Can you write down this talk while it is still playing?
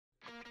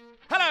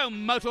Hello,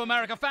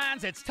 MotoAmerica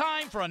fans. It's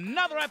time for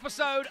another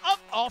episode of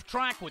Off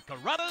Track with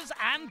Carruthers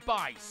and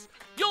Bice.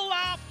 You'll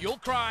laugh, you'll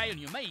cry, and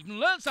you may even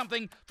learn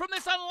something from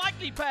this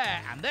unlikely pair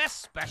and their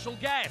special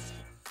guest.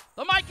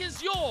 The mic is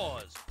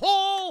yours,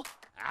 Paul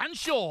and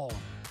Sean.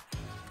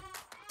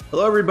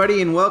 Hello,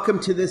 everybody, and welcome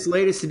to this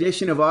latest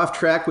edition of Off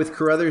Track with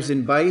Carruthers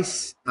and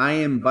Bice. I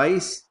am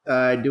Bice,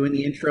 doing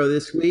the intro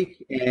this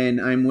week, and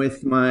I'm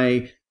with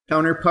my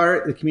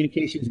counterpart, the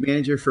communications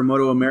manager for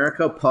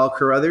MotoAmerica, Paul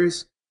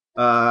Carruthers.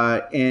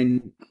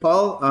 And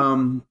Paul,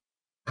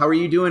 how are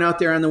you doing out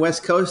there on the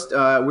West Coast?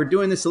 We're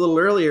doing this a little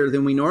earlier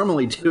than we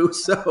normally do,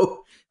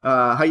 so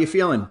how you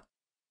feeling?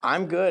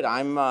 I'm good.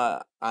 I'm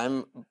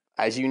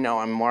as you know,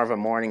 I'm more of a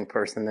morning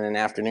person than an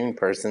afternoon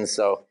person,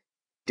 so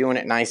doing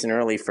it nice and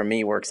early for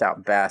me works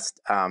out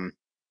best. No,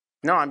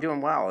 I'm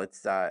doing well.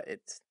 It's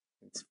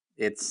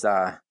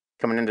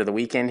coming into the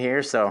weekend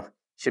here, so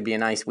should be a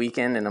nice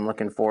weekend, and I'm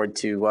looking forward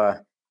to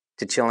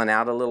chilling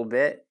out a little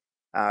bit.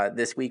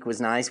 This week was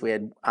nice. We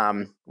had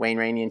Wayne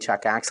Rainey and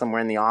Chuck Axlam were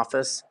in the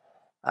office.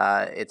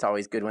 It's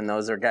always good when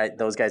those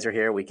guys are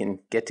here. We can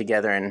get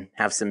together and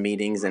have some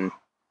meetings and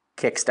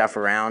kick stuff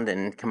around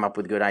and come up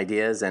with good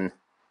ideas and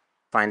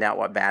find out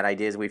what bad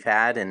ideas we've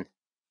had. And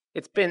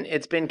it's been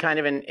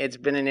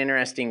an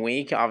interesting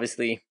week.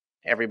 Obviously,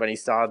 everybody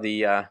saw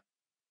the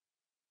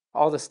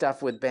all the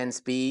stuff with Ben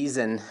Spies,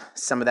 and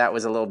some of that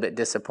was a little bit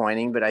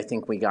disappointing. But I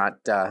think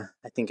I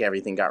think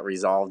everything got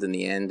resolved in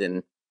the end,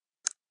 and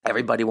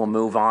everybody will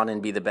move on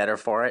and be the better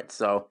for it.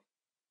 So,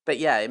 but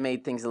yeah, it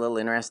made things a little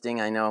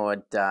interesting. I know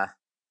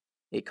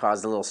it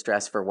caused a little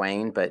stress for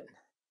Wayne, but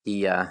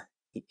he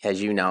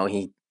as you know,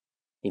 he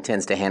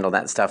tends to handle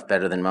that stuff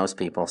better than most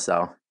people.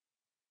 So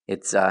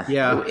it's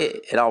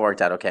it all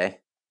worked out okay.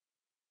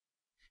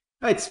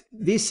 It's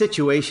these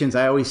situations.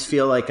 I always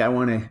feel like I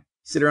want to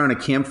sit around a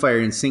campfire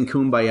and sing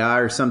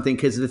Kumbaya or something,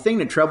 because the thing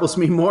that troubles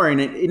me more,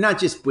 and it not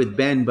just with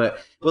Ben, but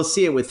we'll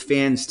see it with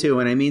fans too.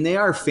 And I mean, they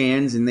are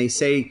fans, and they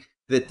say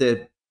that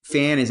the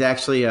fan is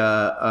actually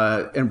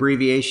an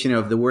abbreviation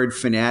of the word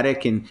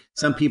fanatic, and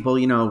some people,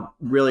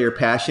 really are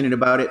passionate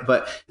about it.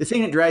 But the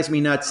thing that drives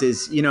me nuts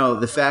is,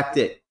 the fact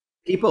that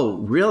people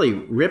really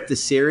rip the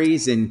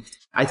series, and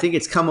I think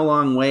it's come a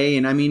long way.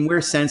 And I mean,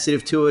 we're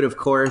sensitive to it, of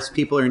course.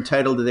 People are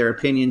entitled to their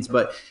opinions,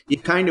 but you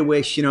kind of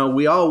wish,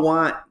 we all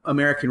want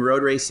American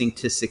road racing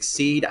to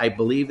succeed. I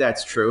believe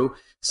that's true.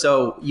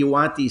 So you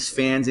want these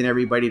fans and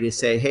everybody to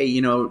say, hey,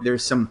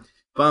 there's some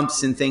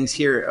bumps and things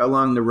here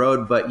along the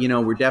road, but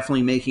we're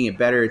definitely making it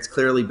better. It's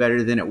clearly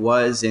better than it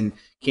was, and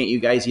can't you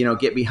guys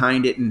get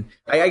behind it? And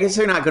I guess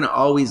they're not going to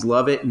always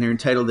love it, and they're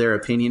entitled to their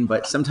opinion,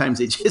 but sometimes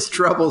it just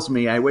troubles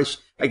me. I wish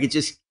I could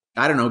just,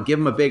 I don't know, give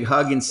them a big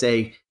hug and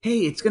say,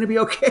 hey, it's going to be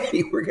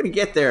okay. We're going to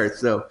get there.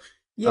 So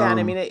yeah, and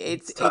I mean,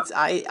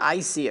 I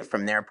see it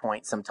from their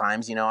point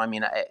sometimes.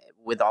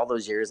 With all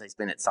those years I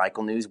spent at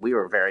Cycle News, we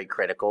were very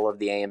critical of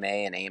the AMA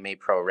and AMA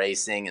Pro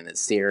Racing and the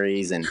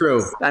series. And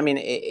true. I mean,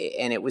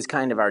 and it was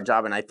kind of our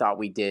job, and I thought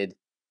we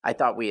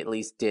at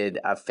least did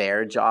a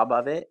fair job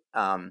of it.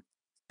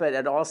 But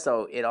it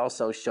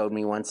also showed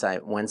me once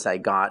I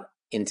got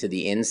into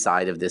the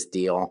inside of this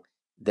deal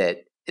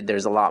that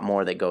there's a lot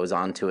more that goes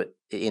into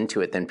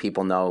it than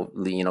people know,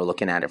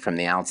 looking at it from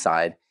the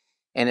outside.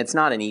 And it's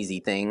not an easy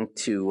thing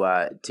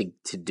to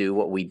do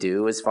what we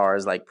do as far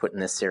as like putting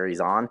this series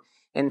on.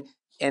 And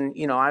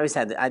I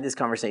had this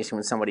conversation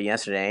with somebody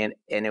yesterday,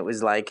 and it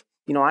was like,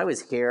 I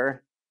was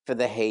here for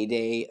the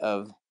heyday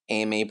of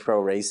AMA Pro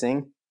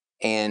Racing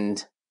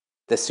and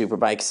the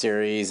Superbike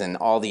series and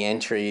all the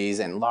entries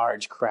and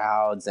large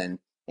crowds and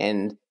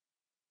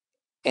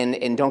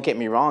don't get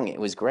me wrong, it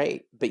was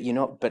great.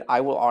 But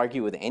I will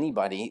argue with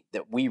anybody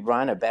that we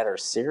run a better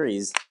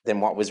series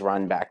than what was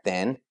run back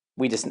then.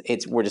 We're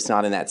just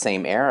not in that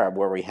same era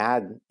where we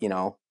had,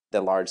 the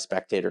large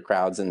spectator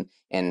crowds and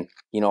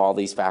all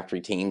these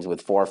factory teams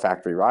with 4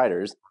 factory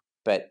riders.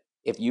 But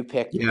if you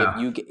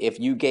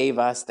gave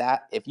us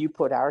that, if you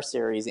put our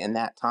series in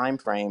that time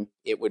frame,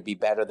 it would be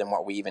better than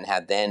what we even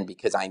had then,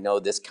 because I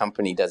know this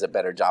company does a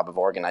better job of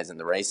organizing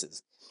the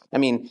races. I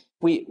mean,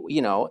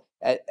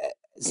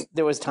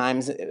 there was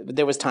times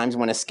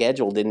when a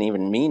schedule didn't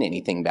even mean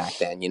anything back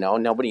then.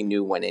 Nobody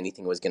knew when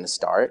anything was going to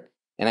start.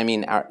 And I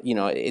mean,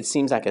 it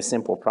seems like a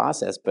simple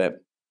process,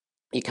 but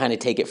you kind of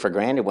take it for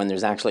granted when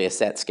there's actually a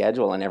set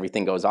schedule and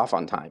everything goes off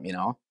on time.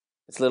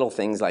 It's little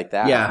things like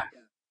that. Yeah.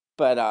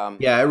 But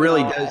it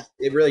really does.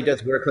 It really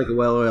does work like a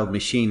well-oiled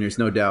machine. There's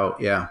no doubt.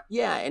 Yeah.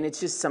 Yeah, and it's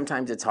just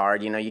sometimes it's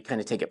hard. You kind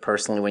of take it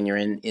personally when you're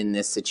in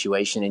this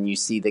situation and you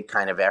see the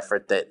kind of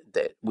effort that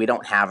we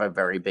don't have a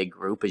very big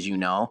group, as you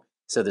know.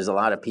 So there's a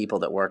lot of people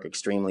that work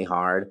extremely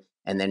hard.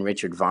 And then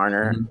Richard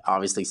Varner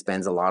obviously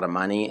spends a lot of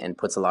money and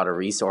puts a lot of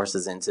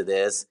resources into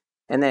this.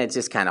 And then it's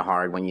just kind of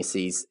hard when you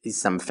see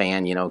some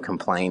fan,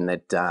 complain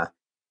that,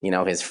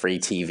 his free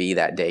TV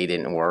that day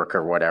didn't work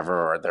or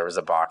whatever, or there was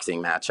a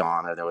boxing match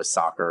on, or there was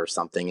soccer or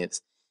something.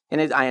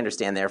 I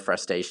understand their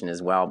frustration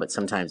as well, but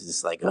sometimes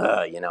it's like,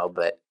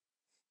 but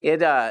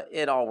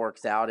it all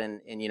works out,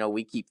 and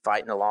we keep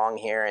fighting along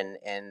here,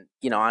 and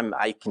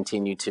I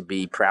continue to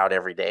be proud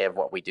every day of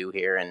what we do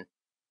here,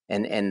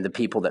 and the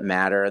people that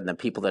matter and the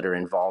people that are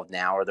involved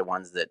now are the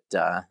ones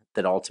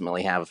that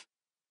ultimately have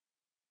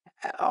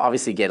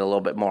obviously get a little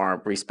bit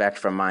more respect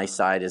from my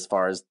side as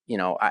far as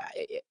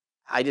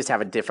I just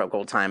have a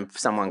difficult time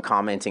someone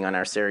commenting on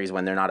our series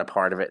when they're not a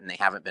part of it and they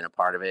haven't been a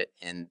part of it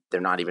and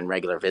they're not even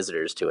regular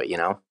visitors to it.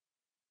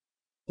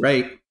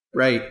 Right.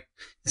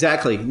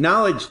 Exactly.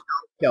 Knowledge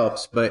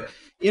helps, but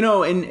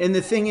and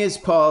the thing is,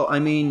 Paul, I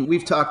mean,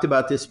 we've talked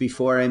about this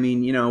before. I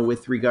mean,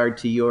 with regard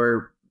to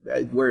your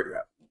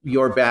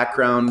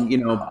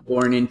background,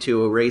 born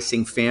into a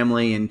racing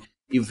family, and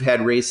you've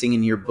had racing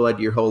in your blood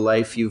your whole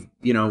life.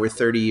 We're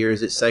 30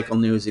 years at Cycle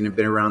News and have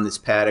been around this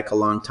paddock a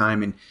long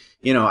time. And,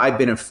 I'd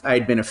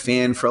been a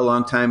fan for a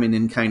long time and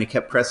then kind of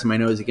kept pressing my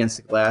nose against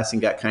the glass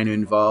and got kind of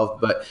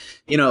involved. But,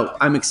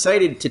 I'm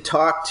excited to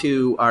talk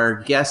to our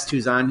guest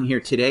who's on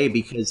here today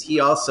because he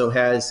also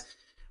has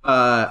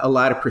a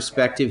lot of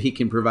perspective he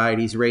can provide.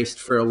 He's raced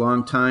for a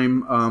long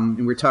time.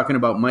 And we're talking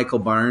about Michael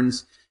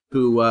Barnes,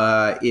 who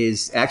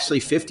is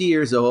actually 50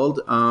 years old,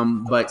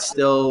 but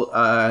still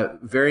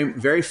very,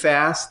 very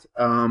fast,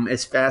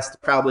 as fast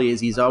probably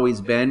as he's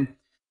always been.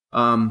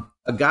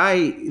 A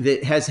guy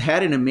that has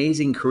had an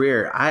amazing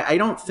career. I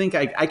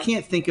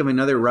can't think of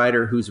another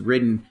rider who's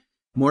ridden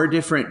more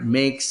different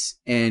makes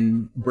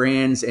and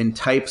brands and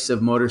types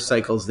of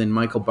motorcycles than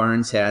Michael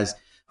Barnes has.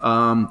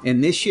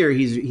 And this year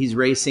he's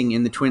racing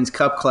in the Twins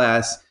Cup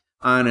class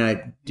on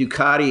a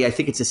Ducati. I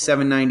think it's a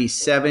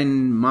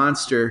 797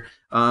 Monster,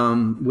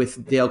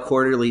 with Dale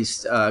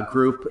Quarterly's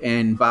group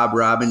and Bob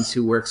Robbins,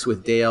 who works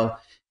with Dale.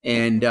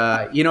 And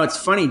it's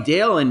funny,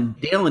 Dale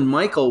and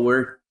Michael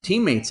were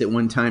teammates at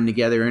one time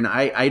together, and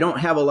I don't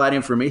have a lot of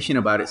information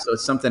about it, so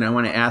it's something I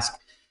want to ask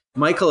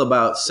Michael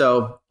about.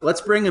 So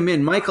let's bring him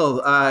in. Michael,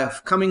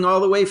 coming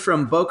all the way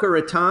from Boca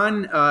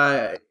Raton,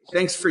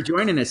 thanks for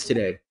joining us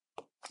today.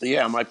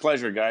 Yeah, my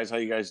pleasure, guys. How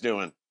you guys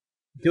doing?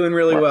 Doing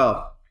really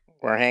well.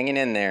 We're hanging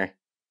in there.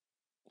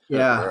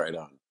 Yeah. Right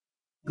on.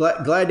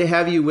 Glad to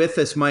have you with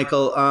us,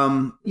 Michael.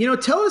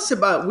 Tell us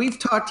about, we've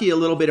talked to you a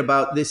little bit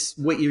about this,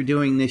 what you're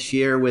doing this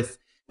year with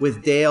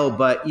Dale,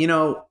 but,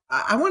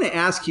 I want to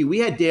ask you, we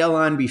had Dale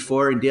on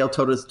before, and Dale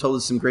told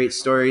us some great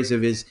stories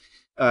of his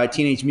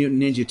Teenage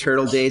Mutant Ninja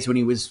Turtle days when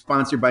he was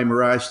sponsored by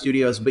Mirage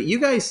Studios. But you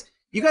guys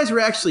were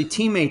actually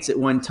teammates at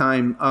one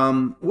time.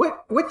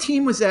 What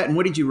team was that, and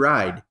what did you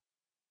ride?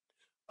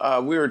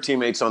 We were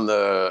teammates on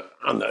the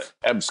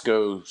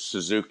EBSCO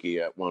Suzuki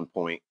at one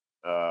point.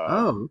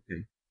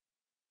 Okay.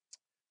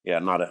 Yeah,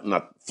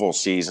 not full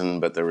season,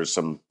 but there was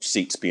some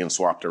seats being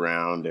swapped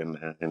around,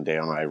 and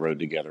Dale and I rode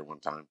together one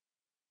time.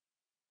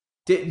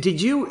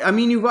 Did you? I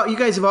mean, you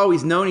guys have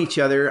always known each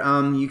other.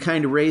 You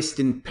kind of raced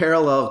in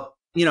parallel.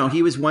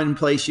 He was one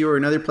place, you were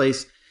another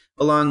place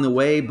along the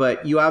way,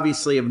 but you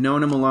obviously have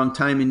known him a long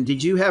time. And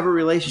did you have a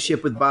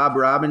relationship with Bob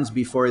Robbins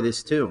before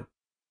this too?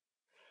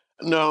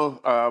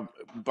 No,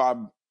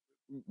 Bob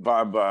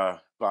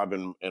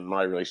and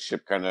my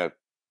relationship kind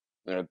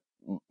of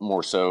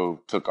more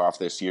so took off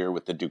this year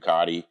with the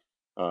Ducati.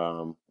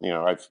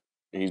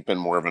 He's been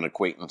more of an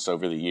acquaintance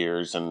over the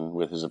years, and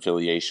with his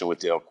affiliation with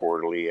Dale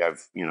Quarterly,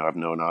 I've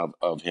known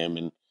of him,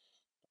 and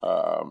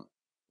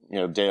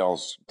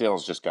Dale's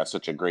just got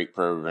such a great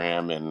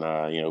program, and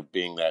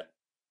being that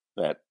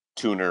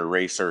tuner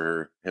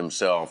racer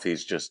himself,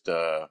 he's just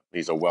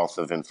he's a wealth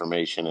of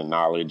information and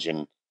knowledge,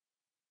 and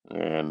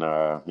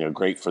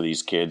great for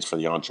these kids for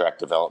the on-track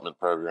development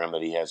program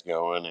that he has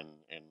going,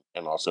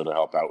 and also to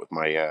help out with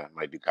my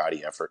my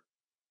Ducati effort.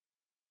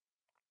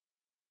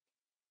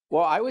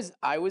 Well, I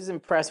was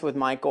impressed with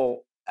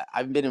Michael.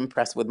 I've been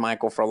impressed with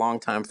Michael for a long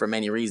time for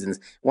many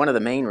reasons. One of the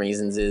main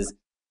reasons is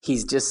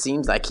he just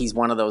seems like he's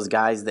one of those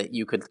guys that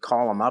you could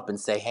call him up and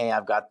say, "Hey,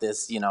 I've got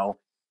this,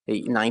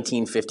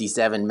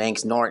 1957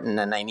 Manx Norton,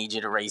 and I need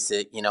you to race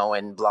it,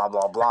 and blah,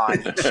 blah, blah."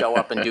 And he'd show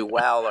up and do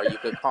well. Or you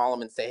could call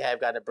him and say, "Hey,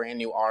 I've got a brand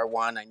new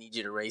R1. I need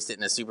you to race it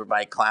in a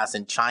superbike class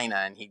in China."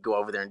 And he'd go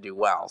over there and do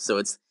well.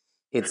 So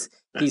he's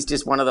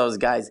just one of those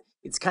guys.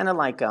 It's kind of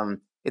like,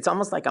 it's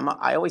almost like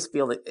I always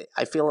feel that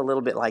I feel a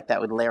little bit like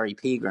that with Larry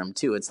Pegram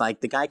too. It's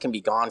like the guy can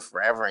be gone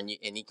forever, and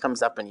he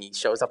comes up and he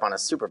shows up on a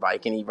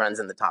superbike and he runs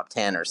in the top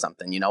 10 or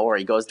something, or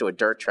he goes to a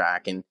dirt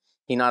track and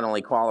he not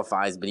only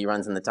qualifies, but he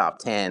runs in the top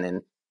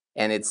 10.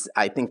 And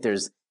I think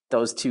there's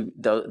those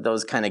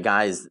kind of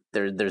guys,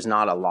 there's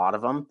not a lot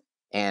of them.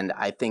 And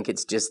I think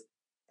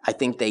I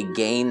think they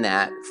gain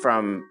that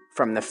from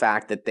the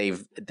fact that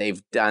they've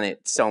done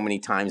it so many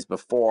times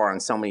before on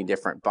so many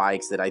different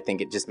bikes, that I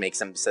think it just makes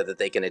them so that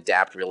they can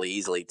adapt really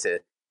easily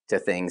to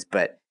things.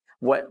 But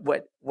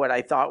what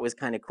I thought was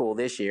kind of cool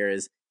this year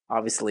is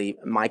obviously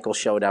Michael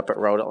showed up at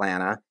Road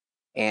Atlanta,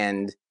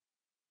 and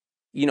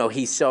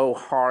he's so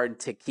hard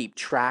to keep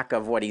track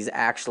of what he's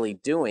actually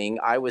doing.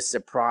 I was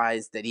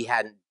surprised that he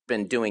hadn't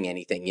been doing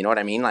anything. You know what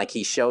I mean? Like,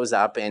 he shows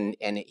up and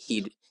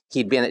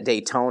he'd been at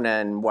Daytona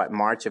in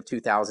March of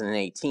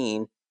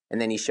 2018, And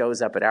then he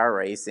shows up at our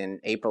race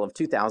in April of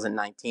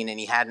 2019, and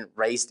he hadn't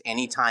raced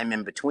any time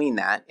in between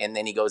that. And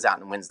then he goes out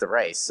and wins the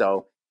race.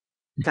 So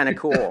kind of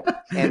cool.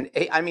 And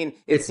I mean,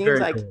 It's very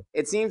cool.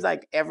 it seems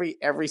like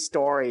every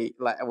story,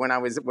 like when I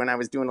was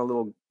doing a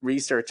little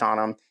research on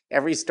him,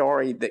 every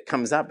story that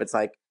comes up, it's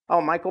like,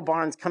 oh, Michael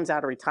Barnes comes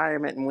out of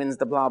retirement and wins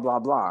the blah blah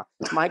blah.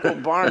 Michael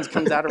Barnes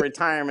comes out of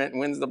retirement and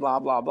wins the blah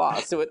blah blah.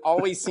 So it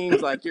always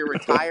seems like you're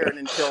retired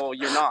until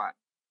you're not.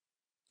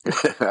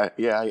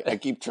 Yeah, I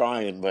keep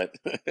trying, but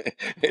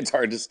it's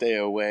hard to stay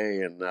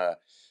away. And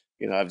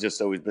I've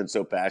just always been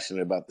so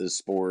passionate about this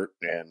sport,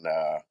 and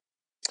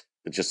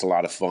it's just a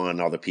lot of fun.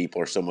 All the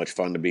people are so much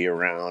fun to be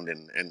around,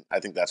 and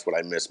I think that's what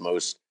I miss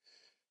most,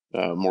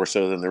 more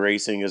so than the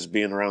racing, is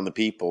being around the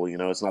people.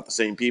 It's not the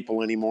same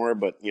people anymore,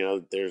 but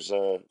there's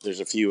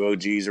a few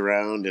OGs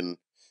around, and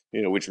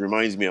which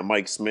reminds me of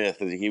Mike Smith.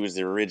 He was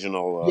the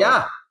original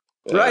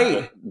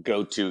right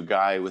go-to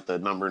guy with the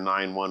number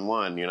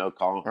 911.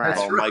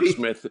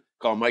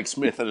 Call Mike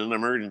Smith in an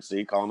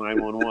emergency, call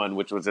 911,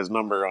 which was his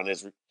number on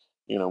his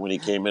when he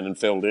came in and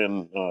filled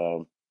in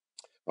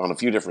on a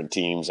few different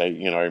teams. I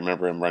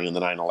remember him running the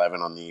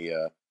 911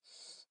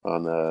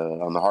 on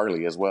the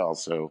Harley as well.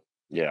 So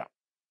yeah.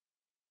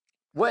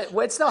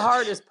 What's the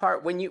hardest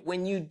part when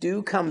you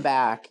do come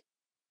back,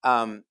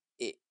 and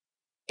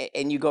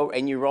you go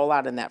and you roll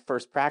out in that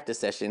first practice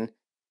session?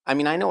 I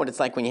mean, I know what it's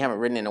like when you haven't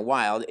ridden in a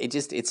while.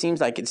 It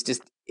seems like it's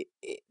just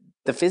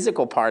the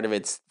physical part of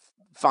it's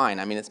fine.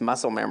 I mean, it's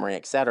muscle memory,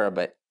 etc.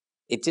 But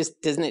it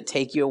just doesn't it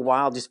take you a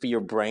while just for your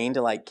brain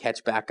to like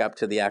catch back up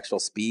to the actual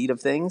speed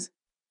of things?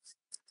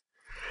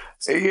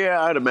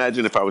 Yeah, I'd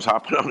imagine if I was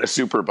hopping on a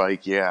super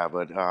bike, yeah,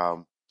 but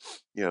to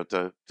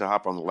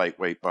hop on the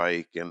lightweight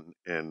bike and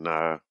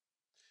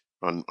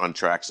on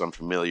tracks I'm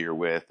familiar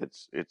with,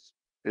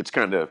 it's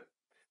kind of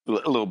a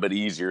little bit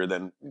easier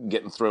than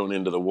getting thrown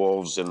into the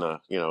wolves in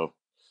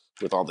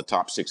with all the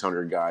top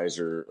 600 guys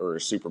or a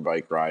super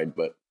bike ride.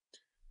 But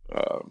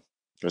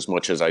as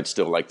much as I'd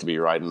still like to be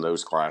riding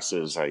those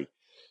classes,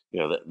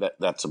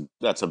 that's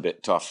a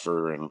bit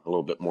tougher and a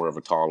little bit more of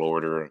a tall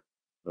order.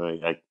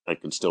 I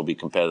could still be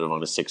competitive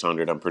on a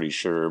 600, I'm pretty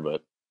sure,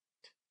 but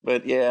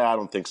yeah, I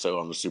don't think so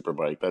on the super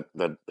bike.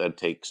 That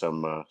takes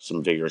some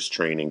vigorous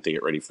training to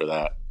get ready for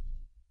that.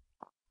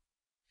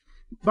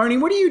 Barney,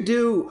 what do you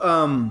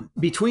do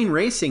between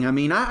racing? I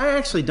mean, I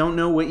actually don't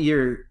know what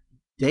your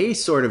day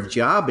sort of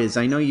job is.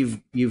 I know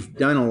you've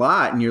done a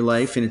lot in your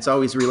life, and it's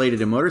always related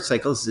to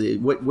motorcycles.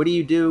 What do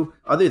you do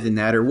other than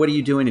that, or what do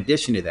you do in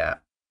addition to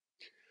that?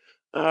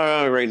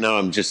 Right now,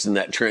 I'm just in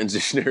that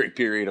transitionary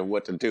period of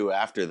what to do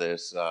after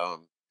this. I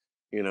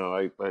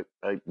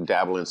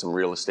dabble in some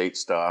real estate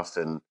stuff,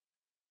 and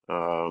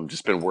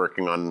just been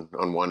working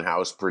on one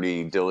house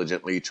pretty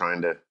diligently,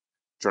 trying to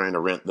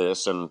rent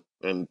this and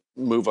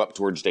move up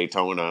towards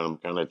Daytona. I'm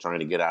kind of trying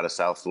to get out of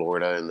South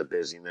Florida and the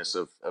busyness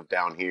of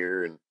down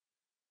here. And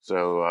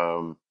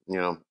so,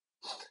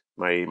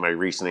 my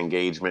recent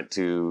engagement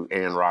to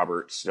Ann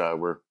Roberts,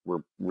 we're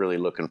really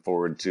looking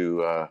forward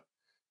to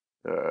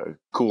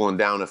cooling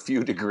down a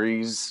few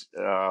degrees.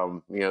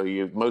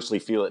 You mostly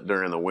feel it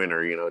during the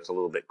winter. It's a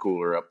little bit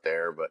cooler up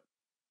there, but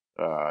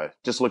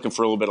just looking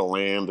for a little bit of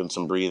land and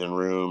some breathing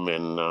room.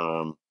 And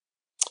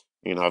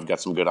I've got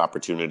some good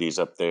opportunities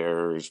up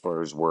there as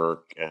far as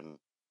work. And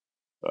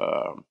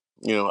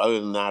other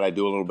than that, I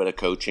do a little bit of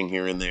coaching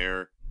here and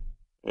there,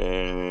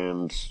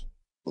 and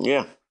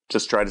yeah,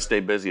 just try to stay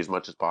busy as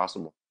much as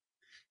possible.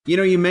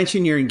 You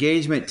mentioned your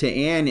engagement to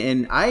Ann,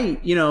 and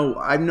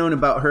I've known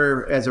about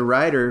her as a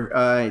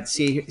rider,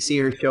 see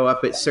her show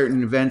up at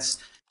certain events,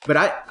 but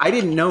I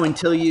didn't know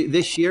until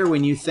this year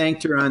when you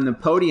thanked her on the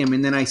podium,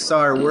 and then I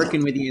saw her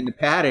working with you in the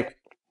paddock,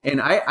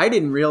 and I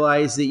didn't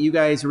realize that you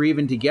guys were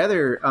even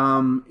together.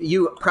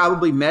 You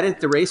probably met at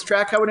the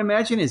racetrack, I would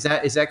imagine. Is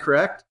that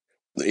correct?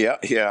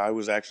 Yeah, I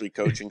was actually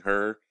coaching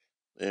her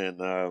and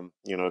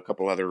a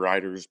couple other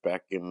riders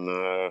back in.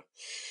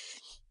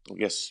 I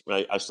guess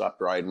I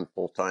stopped riding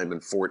full time in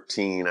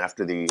 2014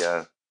 after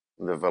the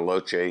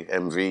Veloce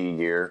MV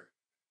year.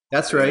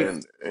 That's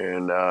right.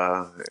 And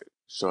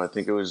so I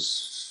think it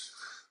was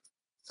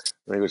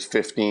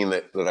 15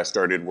 that I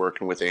started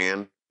working with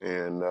Ann,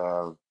 and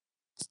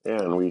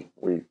and we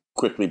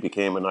quickly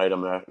became an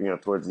item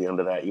towards the end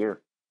of that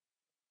year.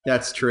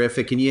 That's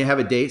terrific. And you have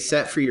a date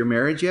set for your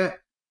marriage yet?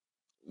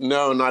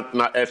 No,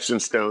 not etched in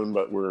stone,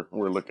 but we're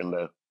looking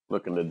to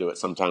do it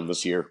sometime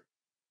this year.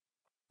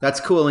 That's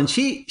cool. And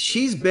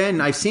she's been,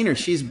 I've seen her,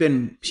 she's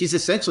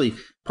essentially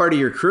part of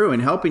your crew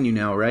and helping you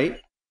now, right?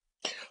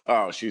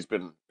 Oh, she's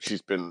been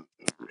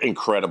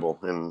incredible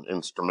and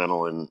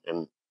instrumental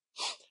in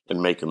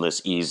making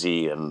this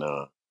easy and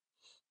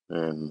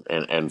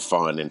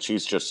fun. And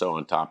she's just so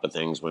on top of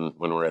things when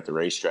we're at the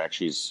racetrack.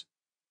 She's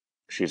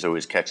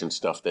always catching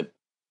stuff that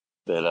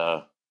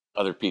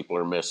other people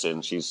are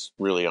missing. She's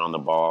really on the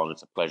ball, and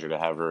it's a pleasure to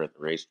have her at the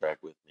racetrack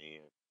with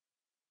me.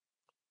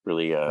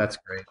 That's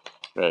great.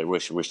 I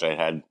wished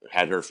I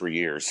had her for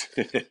years.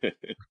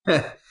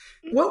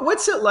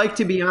 What's it like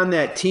to be on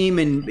that team?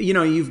 And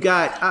you've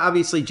got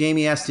obviously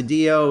Jamie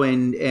Astudillo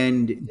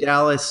and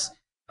Dallas.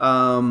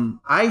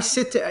 I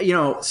sit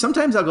to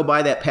sometimes I'll go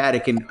by that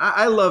paddock, and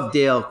I love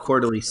Dale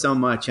Quarterly so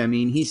much. I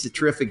mean, he's a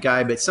terrific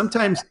guy, but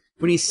sometimes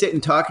when he's sitting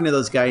talking to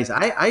those guys,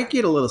 I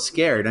get a little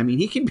scared. I mean,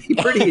 he can be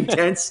pretty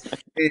intense.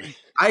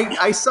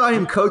 I saw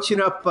him coaching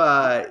up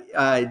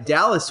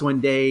Dallas one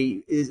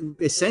day,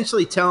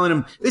 essentially telling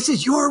him, "This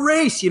is your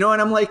race," and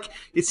I'm like,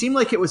 it seemed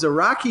like it was a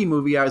Rocky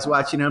movie I was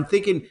watching. I'm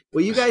thinking,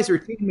 well, you guys are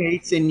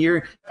teammates and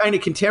you're kind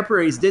of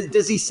contemporaries.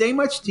 Does he say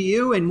much to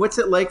you? And what's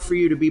it like for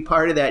you to be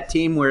part of that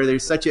team where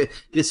there's such a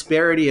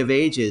disparity of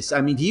ages?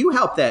 I mean, do you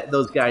help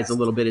those guys a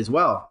little bit as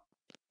well?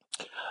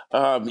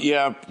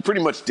 Yeah,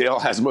 pretty much Dale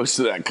has most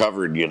of that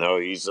covered.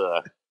 He's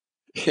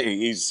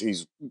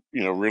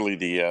really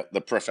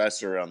the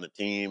professor on the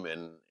team,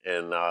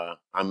 and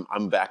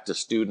I'm back to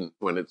student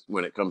when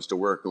it comes to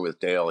working with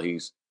Dale.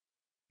 He's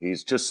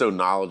just so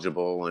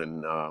knowledgeable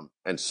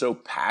and so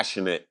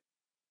passionate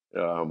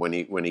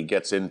when he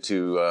gets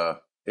into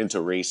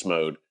race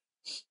mode.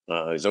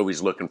 He's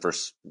always looking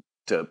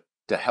to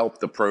help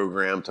the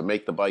program, to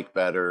make the bike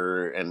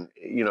better, and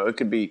it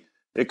could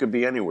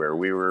be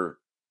anywhere.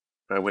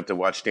 I went to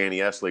watch Danny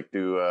Eslick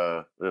do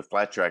the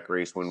flat track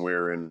race when we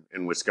were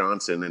in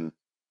Wisconsin,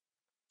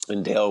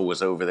 and Dale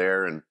was over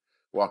there and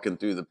walking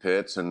through the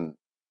pits, and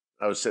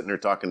I was sitting there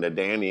talking to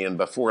Danny, and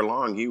before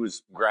long he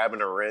was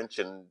grabbing a wrench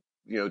and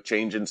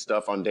changing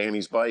stuff on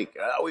Danny's bike.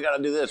 Oh, we got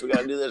to do this. We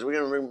got to do this. We're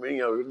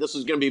gonna, this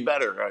is gonna be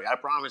better. I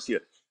promise you.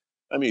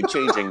 I mean,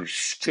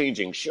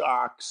 changing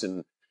shocks,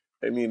 and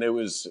I mean it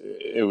was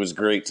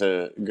great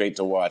to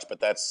watch.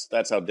 But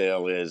that's how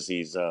Dale is.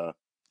 He's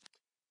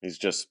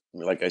just,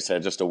 like I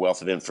said, just a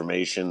wealth of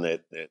information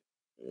that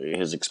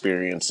his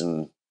experience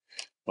on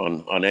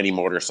any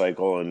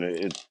motorcycle,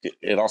 and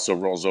it also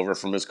rolls over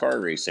from his car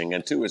racing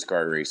and to his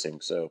car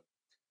racing. So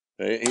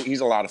he's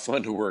a lot of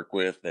fun to work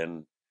with,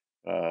 and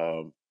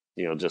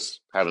just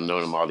having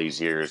known him all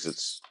these years,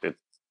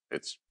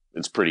 it's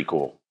pretty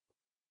cool.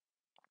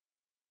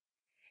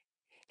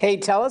 Hey,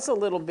 tell us a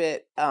little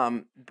bit.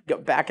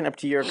 Backing up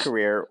to your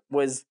career,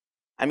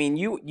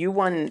 you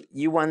won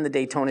the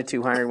Daytona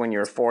 200 when you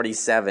were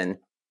 47.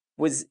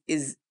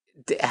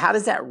 How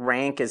does that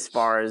rank as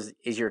far as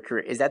your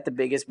career? Is that the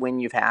biggest win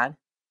you've had?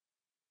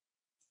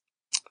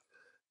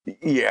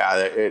 Yeah,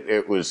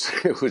 it was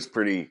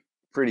pretty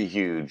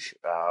huge.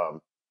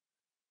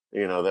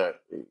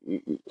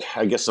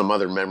 I guess some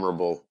other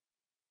memorable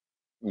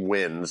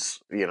wins,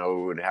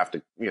 would have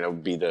to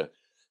be the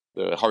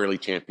Harley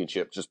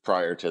Championship just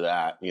prior to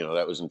that.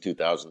 That was in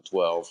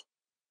 2012,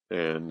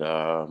 and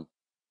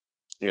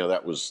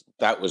that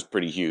was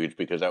pretty huge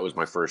because that was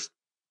my first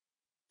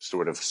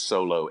sort of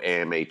solo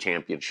AMA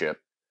championship,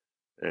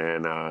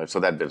 and so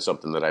that'd been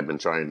something that I've been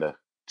trying to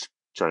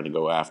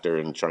go after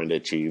and trying to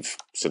achieve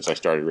since I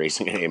started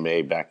racing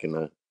AMA back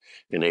in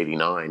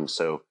 '89.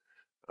 So,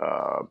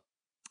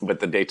 but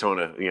the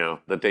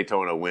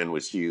Daytona win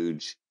was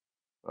huge.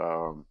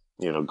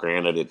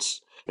 Granted,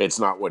 it's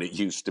not what it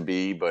used to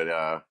be,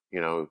 but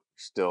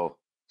still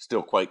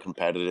quite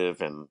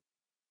competitive and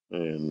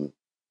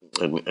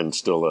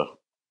still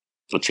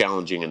a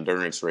challenging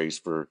endurance race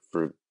for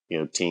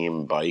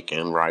team, bike,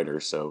 and rider.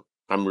 So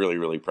I'm really,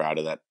 really proud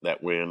of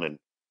that win. And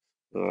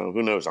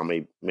who knows, I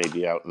may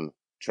be out and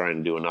try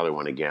and do another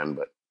one again,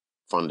 but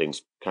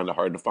funding's kind of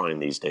hard to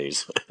find these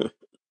days.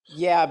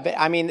 Yeah, but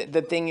I mean,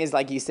 the thing is,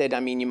 like you said, I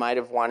mean, you might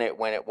have won it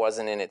when it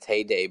wasn't in its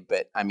heyday,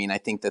 but I mean, I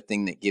think the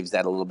thing that gives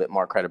that a little bit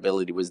more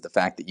credibility was the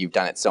fact that you've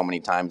done it so many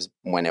times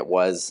when it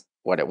was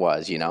what it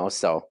was,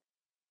 So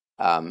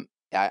I'm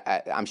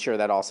sure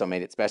that also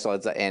made it special.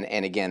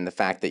 And again, the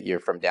fact that you're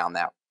from down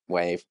that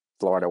way,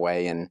 Florida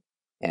way, and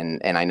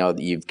I know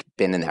that you've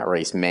been in that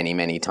race many,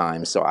 many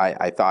times. So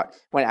I thought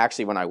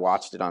when I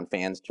watched it on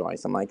Fans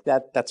Choice, I'm like,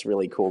 that's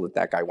really cool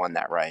that guy won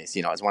that race.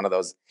 It's one of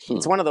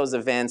those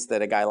events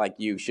that a guy like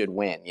you should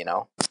win.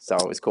 So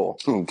it was cool.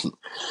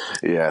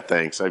 Yeah,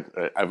 thanks.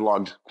 I've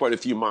logged quite a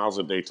few miles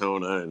at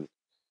Daytona,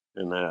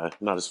 and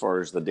not as far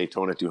as the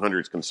Daytona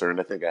 200 is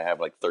concerned. I think I have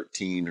like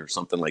 13 or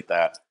something like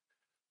that.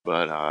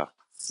 But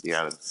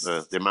yeah,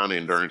 the amount of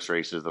endurance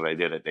races that I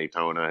did at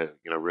Daytona,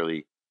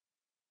 really,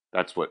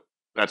 that's what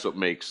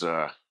makes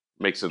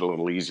it a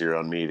little easier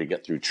on me to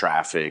get through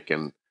traffic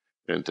and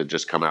to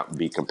just come out and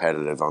be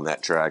competitive on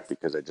that track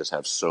because I just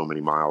have so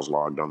many miles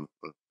logged on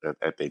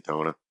at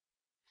Daytona.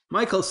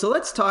 Michael, so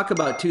let's talk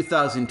about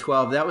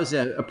 2012. That was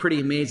a pretty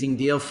amazing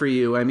deal for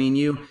you. I mean,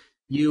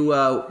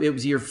 it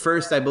was your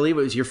first, I believe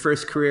it was your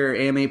first career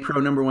AMA Pro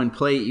 #1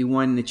 plate. You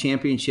won the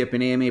championship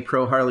in AMA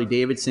Pro Harley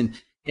Davidson,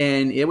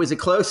 and it was a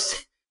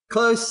close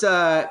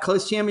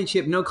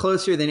championship, no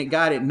closer than it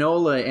got at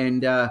NOLA.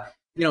 And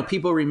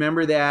people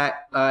remember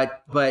that,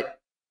 but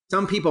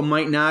some people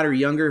might not, or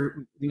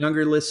younger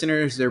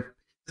listeners,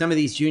 some of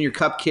these Junior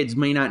Cup kids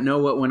may not know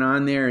what went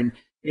on there. And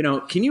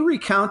can you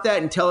recount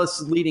that and tell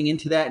us leading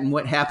into that and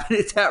what happened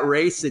at that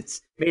race?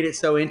 It's made it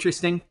so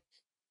interesting.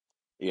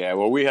 Yeah,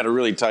 well, we had a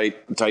really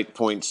tight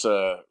points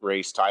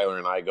race, Tyler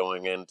and I,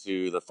 going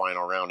into the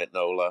final round at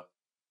NOLA.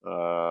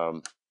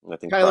 I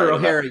think Tyler prior to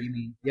that, O'Hara, you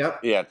mean? Yep.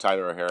 yeah,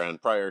 Tyler O'Hara, and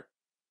prior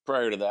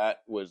to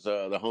that was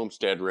the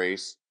Homestead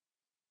race,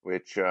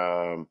 which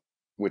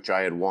which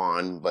I had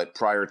won. But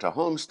prior to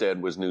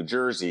Homestead was New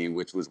Jersey,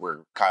 which was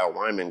where Kyle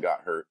Wyman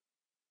got hurt,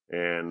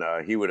 and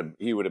he would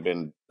have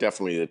been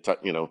definitely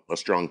a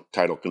strong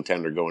title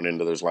contender going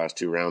into those last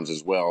two rounds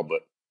as well.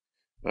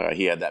 But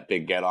he had that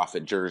big get off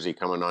at Jersey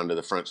coming onto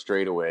the front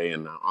straightaway,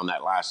 and on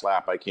that last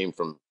lap, I came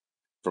from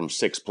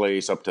sixth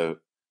place up to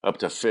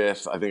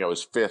fifth. I think I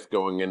was fifth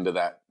going into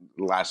that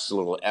last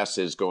little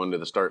S's going to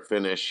the start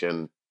finish,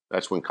 and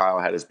that's when Kyle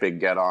had his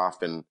big get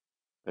off, and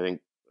I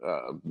think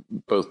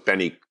both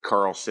Benny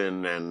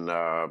Carlson and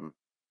God,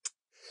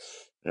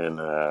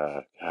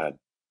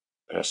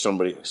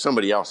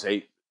 somebody else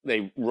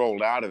they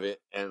rolled out of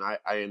it, and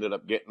I ended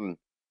up getting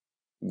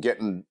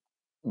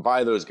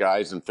by those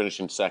guys and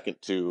finishing second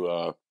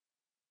to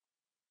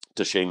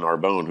Shane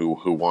Narbonne,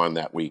 who won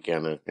that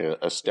weekend,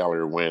 a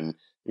stellar win.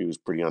 He was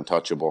pretty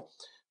untouchable,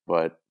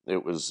 but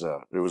it was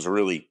a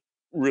really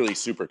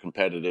super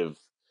competitive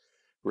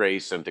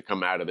race, and to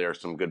come out of there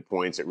some good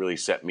points, it really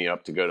set me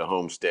up to go to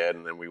Homestead,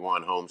 and then we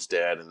won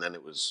Homestead, and then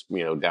it was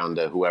down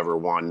to whoever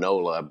won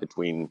NOLA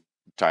between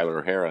Tyler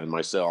O'Hara and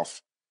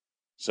myself.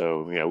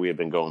 So we had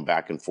been going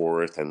back and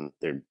forth, and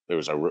there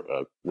was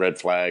a red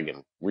flag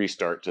and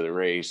restart to the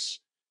race,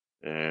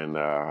 and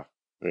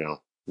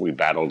we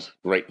battled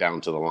right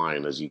down to the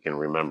line, as you can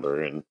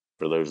remember. And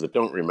for those that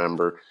don't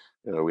remember,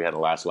 we had a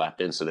last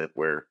lap incident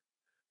where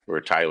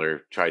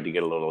Tyler tried to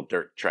get a little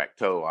dirt track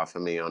toe off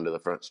of me onto the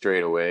front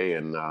straightaway,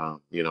 and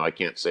I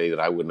can't say that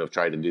I wouldn't have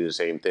tried to do the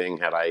same thing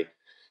had I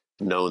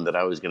known that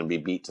I was going to be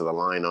beat to the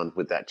line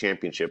with that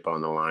championship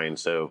on the line.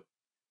 So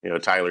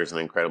Tyler's an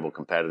incredible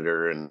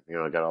competitor, and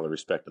I got all the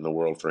respect in the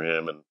world for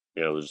him, and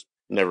there's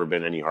never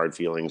been any hard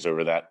feelings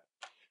over that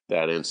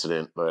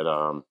incident,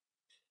 but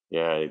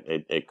yeah,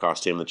 it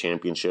cost him the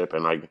championship,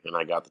 and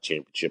I got the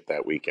championship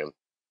that weekend.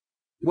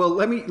 Well,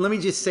 let me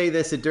just say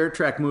this: a dirt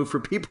track move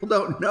for people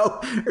don't know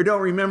or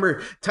don't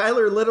remember.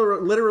 Tyler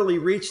literally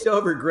reached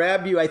over,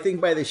 grabbed you, I think,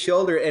 by the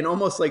shoulder, and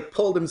almost like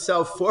pulled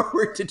himself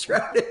forward to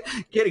try to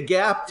get a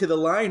gap to the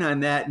line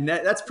on that. And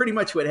that's pretty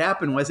much what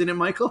happened, wasn't it,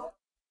 Michael?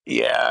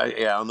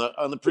 Yeah.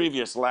 On the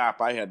previous lap,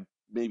 I had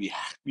maybe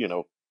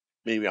a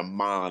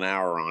mile an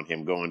hour on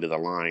him going to the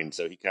line,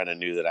 so he kind of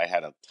knew that I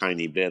had a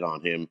tiny bit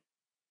on him,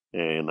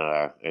 and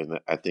I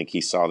think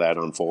he saw that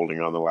unfolding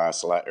on the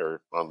last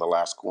or on the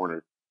last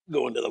corner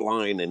going to the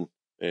line,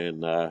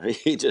 and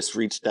he just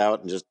reached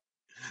out and just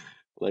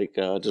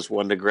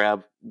wanted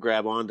to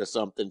grab onto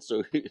something.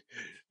 So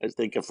I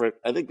think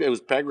it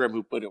was Pegram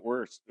who put it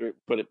worse,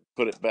 put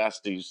it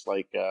best. He's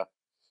like.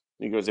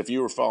 He goes, if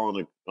you were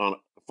falling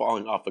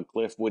off a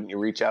cliff, wouldn't you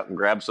reach out and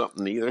grab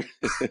something either?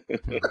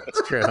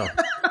 That's true.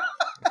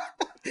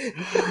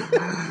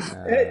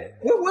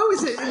 What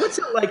was it? What's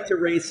it like to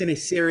race in a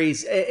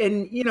series?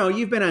 And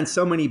you've been on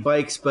so many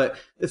bikes, but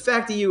the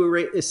fact that you were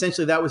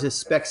essentially that was a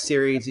spec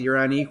series, you're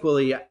on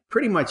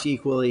pretty much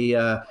equally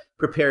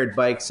prepared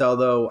bikes.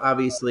 Although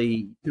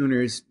obviously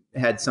tuners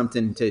had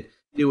something to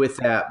do with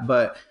that,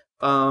 but.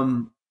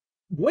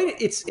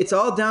 It's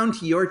all down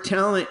to your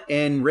talent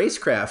and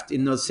racecraft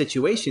in those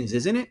situations,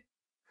 isn't it?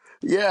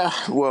 Yeah,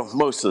 well,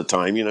 most of the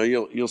time,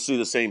 you'll see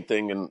the same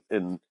thing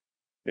in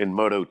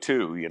Moto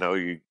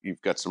 2.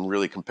 You've got some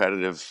really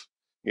competitive,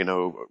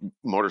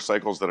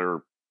 motorcycles that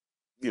are,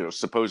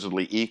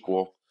 supposedly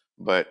equal,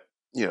 but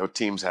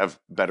teams have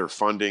better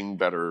funding,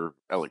 better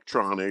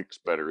electronics,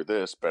 better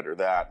this, better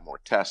that, more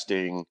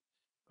testing.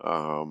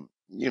 So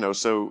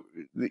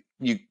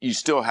you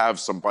still have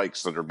some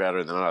bikes that are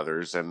better than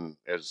others, and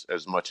as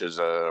much as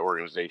an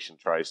organization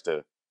tries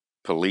to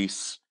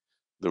police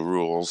the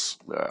rules,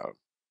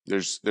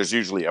 there's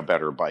usually a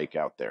better bike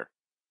out there.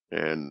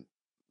 And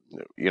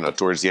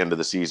towards the end of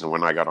the season,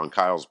 when I got on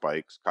Kyle's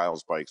bikes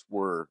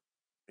were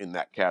in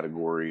that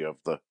category of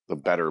the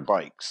better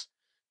bikes.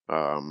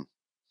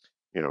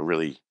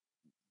 Really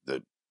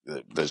the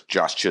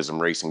Josh Chisholm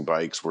racing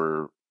bikes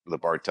were the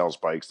Bartels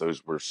bikes;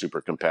 those were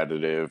super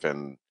competitive,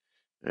 and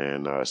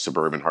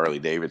Suburban Harley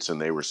Davidson,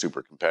 they were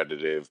super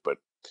competitive, but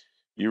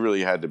you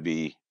really had to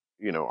be,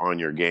 on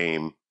your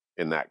game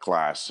in that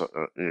class,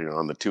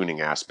 on the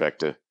tuning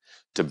aspect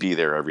to be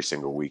there every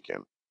single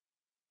weekend.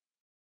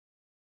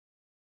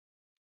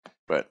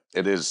 But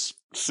it is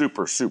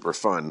super, super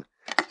fun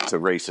to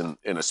race in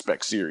a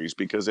spec series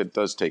because it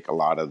does take a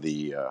lot of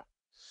the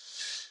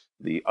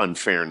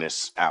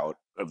unfairness out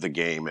of the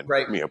game, and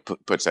right.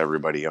 Puts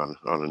everybody on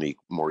an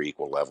more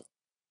equal level.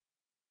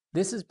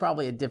 This is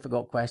probably a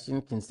difficult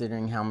question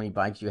considering how many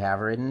bikes you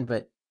have ridden,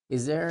 but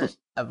is there,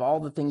 of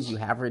all the things you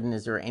have ridden,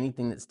 is there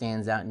anything that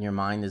stands out in your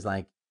mind as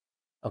like,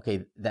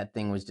 okay, that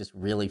thing was just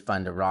really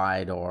fun to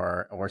ride,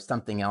 or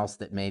something else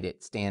that made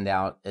it stand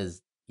out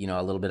as,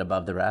 a little bit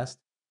above the rest?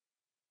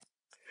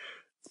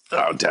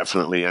 Oh,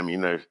 definitely. I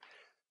mean,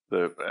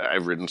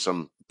 I've ridden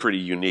some pretty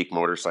unique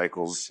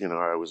motorcycles.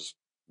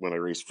 When I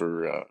raced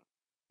for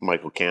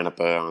Michael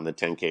Canepa on the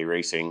 10K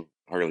Racing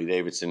Harley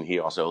Davidson. He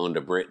also owned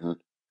a Britain,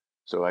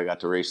 so I got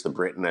to race the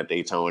Britain at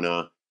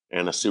Daytona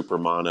and a Super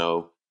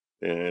Mono,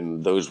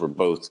 and those were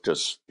both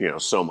just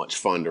so much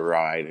fun to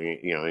ride.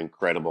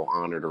 Incredible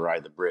honor to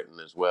ride the Britain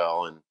as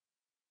well. And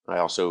I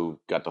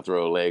also got to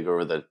throw a leg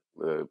over the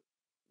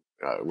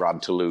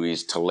Rob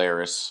Toulou's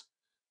Talaris.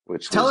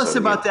 Tell us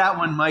about that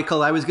one,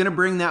 Michael. I was going to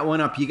bring that one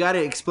up. You got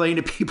to explain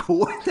to people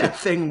what that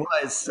thing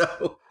was.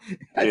 So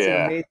that's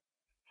amazing.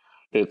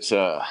 It's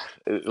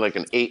like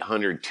an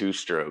 800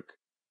 two-stroke.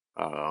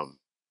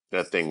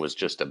 That thing was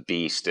just a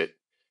beast. It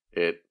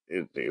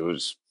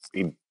was,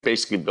 he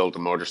basically built a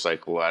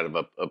motorcycle out of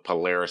a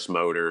Polaris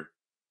motor,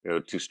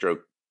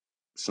 two-stroke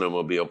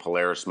snowmobile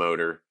Polaris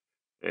motor,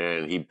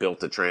 and he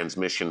built a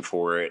transmission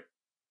for it.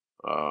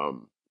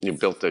 He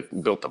built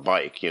the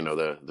bike,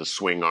 the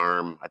swing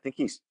arm. I think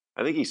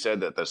he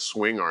said that the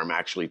swing arm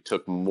actually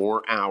took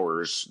more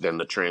hours than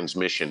the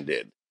transmission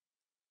did.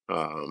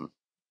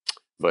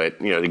 But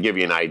to give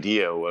you an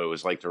idea what it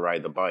was like to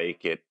ride the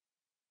bike,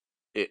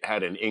 it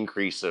had an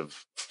increase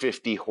of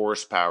 50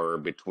 horsepower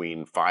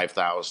between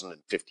 5,000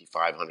 and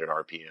 5,500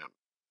 RPM.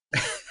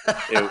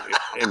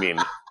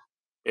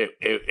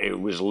 It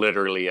was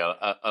literally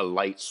a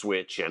light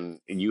switch, and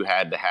you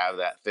had to have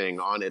that thing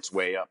on its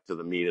way up to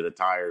the meat of the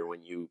tire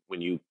when you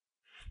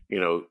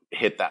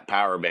hit that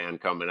power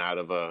band coming out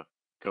of the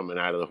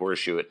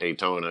horseshoe at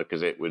Daytona,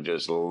 because it would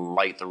just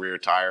light the rear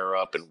tire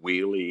up and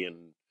wheelie,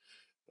 and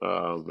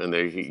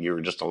you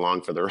were just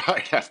along for the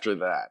ride after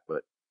that.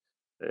 But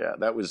yeah,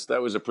 that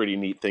was a pretty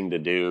neat thing to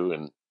do.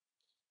 And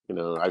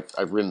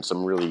I've ridden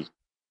some really,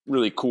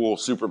 really cool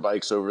super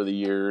bikes over the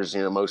years.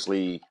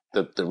 Mostly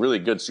the really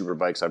good super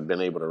bikes I've been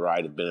able to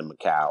ride have been in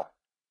Macau.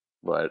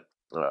 But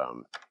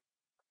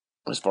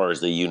as far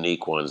as the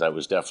unique ones, that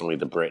was definitely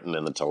the Britain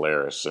and the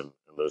Talaris, and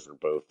those were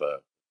both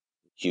a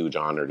huge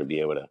honor to be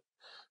able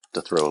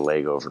to throw a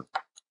leg over.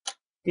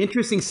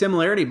 Interesting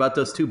similarity about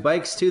those two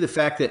bikes too. The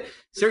fact that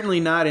certainly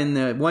not in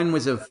the one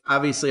was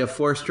obviously a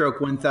 4-stroke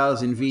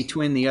 1000 V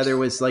twin. The other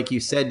was, like you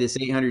said, this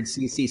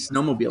 800cc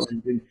snowmobile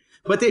engine.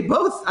 But they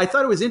both, I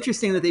thought it was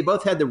interesting that they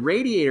both had the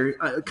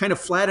radiator kind of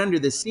flat under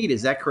the seat.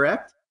 Is that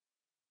correct?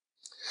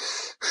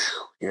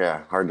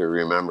 Yeah, hard to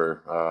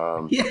remember.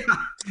 Yeah.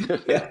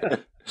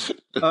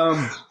 But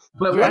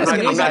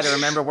I'm not to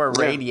remember where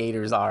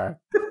radiators are.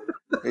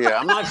 Yeah,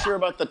 I'm not sure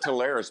about the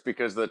Talaris,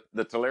 because the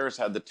Talaris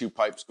had the two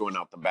pipes going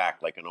out the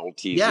back like an old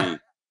TZ. Yeah,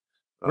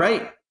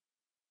 right.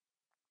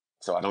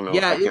 So I don't know.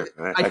 Yeah,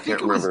 I can't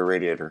remember the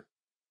radiator.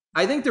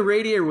 I think the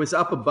radiator was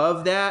up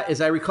above that,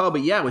 as I recall.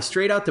 But yeah, it was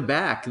straight out the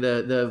back,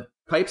 the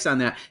pipes on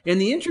that.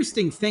 And the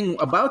interesting thing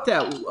about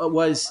that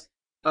was,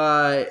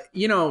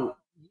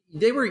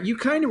 you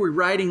kind of were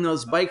riding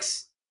those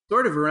bikes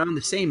sort of around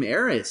the same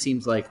era, it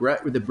seems like,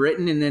 right? With the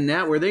Britain and then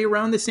that, were they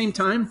around the same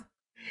time?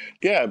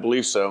 Yeah, I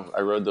believe so. I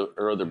rode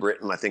the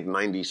Britain, I think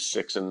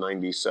 96 and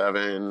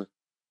 97.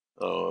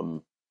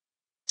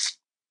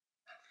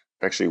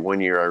 Actually,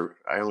 1 year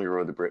I only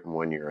rode the Britain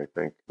 1 year, I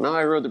think. No,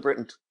 I rode the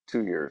Britain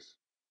 2 years,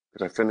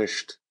 because I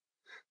finished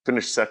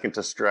second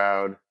to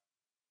Stroud.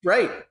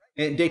 Right,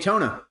 in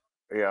Daytona.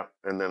 Yeah,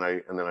 and then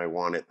I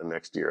won it the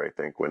next year, I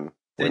think, when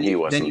he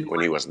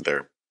wasn't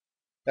there.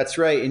 That's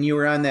right, and you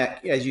were on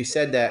that, as you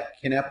said,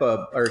 that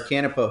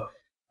Canepa,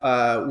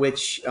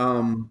 which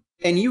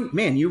and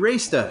you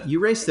raced a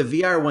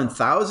VR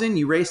 1000,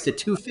 you raced a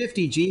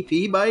 250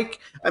 GP bike.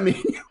 I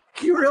mean,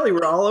 you really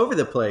were all over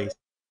the place.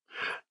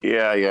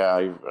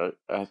 Yeah.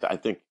 I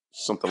think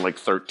something like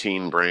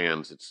 13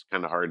 brands. It's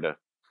kind of hard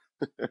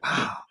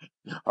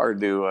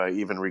to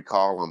even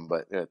recall them,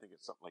 but I think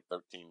it's something like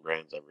 13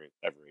 brands I've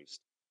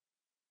raced.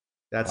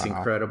 That's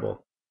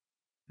incredible.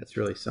 That's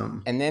really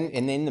something. And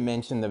then to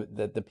mention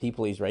the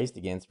people he's raced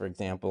against, for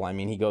example, I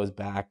mean, he goes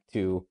back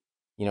to,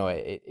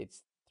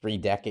 it's 3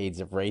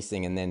 decades of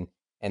racing, and then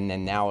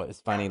now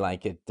it's funny,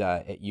 like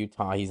at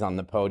Utah, he's on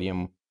the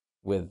podium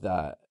with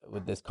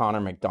this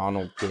Connor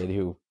McDonald kid,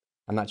 who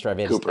I'm not sure I've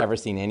ever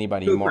seen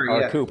anybody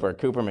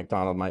Cooper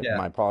McDonald.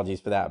 My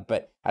apologies for that,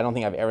 but I don't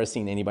think I've ever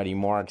seen anybody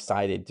more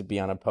excited to be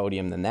on a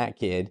podium than that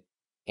kid.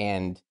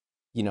 And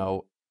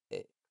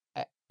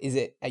is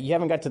it, you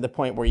haven't got to the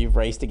point where you've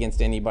raced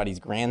against anybody's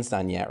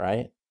grandson yet,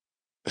 right?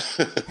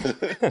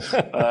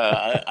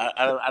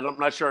 I'm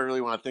not sure I really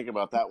want to think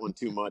about that one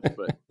too much,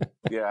 but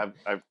yeah,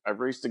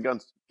 I've raced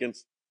against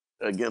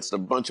a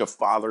bunch of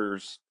father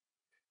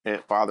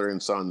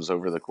and sons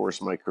over the course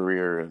of my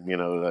career, and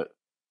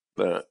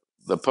the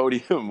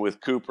podium with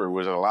Cooper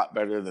was a lot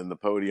better than the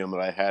podium that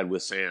I had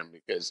with Sam,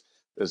 because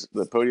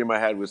the podium I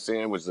had with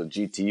Sam was the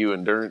GTU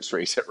endurance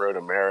race at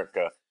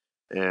MotoAmerica,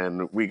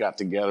 and we got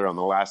together on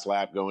the last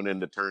lap going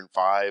into turn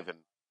 5, and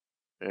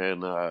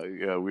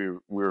we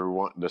were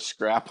wanting to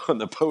scrap on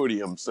the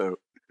podium. So,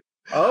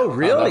 oh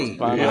really?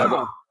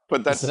 Yeah,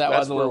 but that's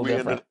was where we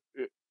ended.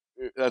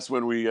 That's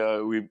when we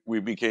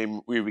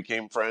became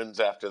friends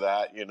after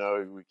that.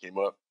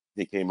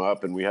 He came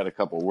up, and we had a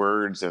couple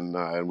words,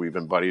 and we've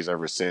been buddies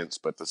ever since.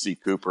 But to see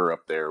Cooper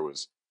up there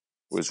was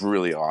was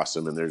really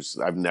awesome. And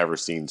I've never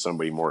seen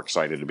somebody more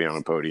excited to be on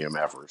a podium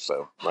ever.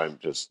 So I'm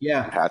just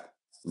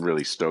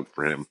really stoked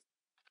for him.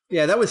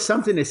 Yeah, that was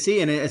something to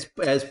see. And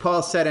as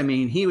Paul said, I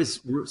mean, he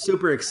was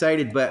super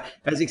excited, but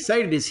as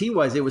excited as he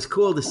was, it was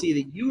cool to see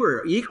that you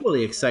were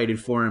equally excited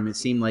for him. It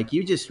seemed like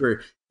you just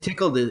were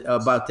tickled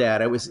about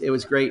that. It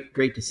was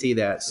great to see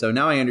that. So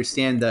now I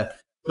understand the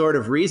sort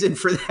of reason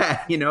for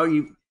that. You know,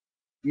 you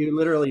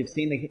literally have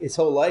seen his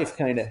whole life,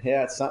 kind of.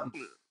 Yeah, it's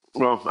something.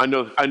 Well, I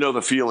know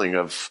the feeling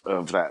of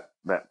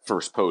that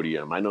first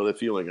podium. I know the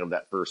feeling of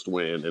that first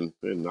win,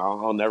 and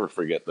I'll never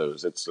forget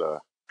those. It's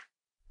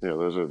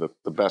those are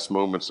the best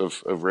moments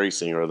of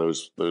racing, are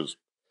those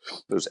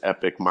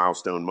epic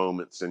milestone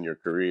moments in your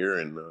career,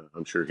 and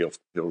I'm sure he'll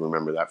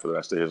remember that for the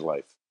rest of his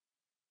life.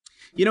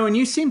 You know, and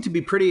you seem to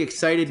be pretty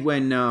excited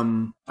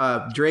when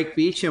Drake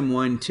Beecham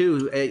won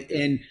too.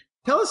 And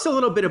tell us a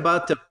little bit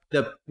about the.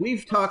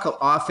 We've talked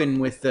often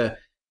with the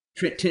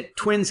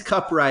Twins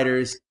Cup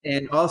riders,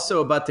 and also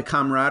about the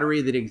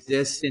camaraderie that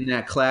exists in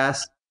that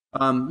class.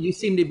 You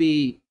seem to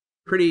be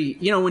pretty,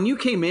 when you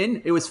came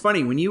in, it was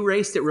funny. When you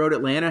raced at Road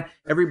Atlanta,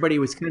 everybody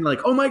was kind of like,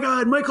 oh my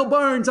God, Michael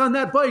Barnes on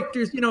that bike.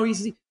 There's,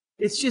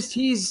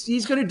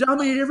 he's going to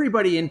dominate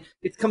everybody. And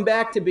it's come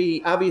back to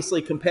be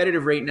obviously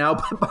competitive right now.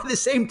 But by the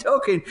same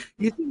token,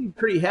 you seem to be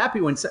pretty happy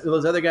when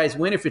those other guys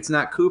win. If it's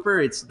not Cooper,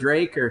 it's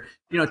Drake, or,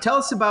 tell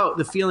us about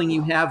the feeling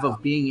you have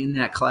of being in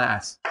that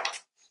class.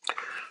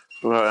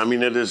 Well, I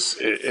mean, it is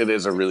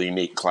a really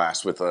neat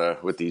class with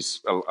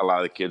these a lot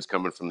of the kids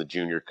coming from the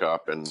Junior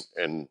Cup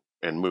and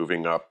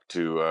moving up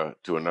to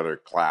another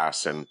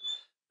class and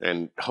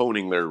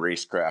honing their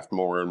racecraft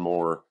more and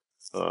more.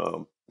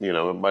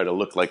 It might have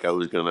looked like I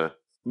was going to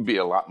be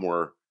a lot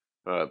more,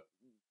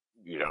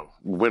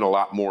 win a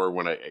lot more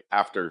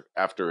after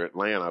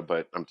Atlanta,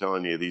 but I'm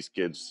telling you, these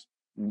kids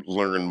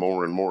learn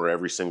more and more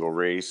every single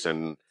race,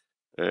 and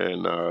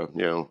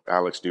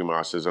Alex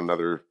Dumas is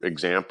another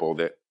example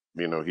that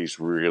he's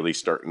really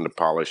starting to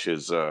polish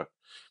his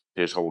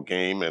whole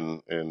game,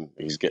 and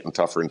he's getting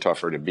tougher and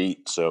tougher to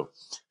beat. So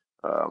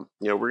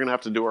we're gonna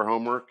have to do our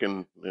homework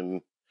and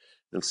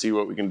see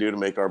what we can do to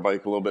make our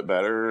bike a little bit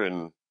better,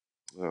 and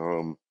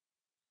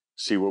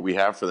see what we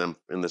have for them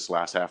in this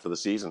last half of the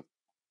season.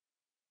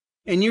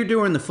 And you're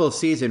doing the full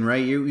season,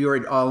 right?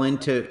 You're all in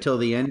till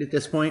the end at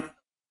this point.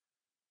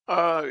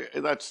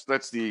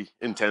 That's the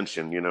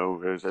intention,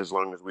 as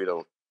long as we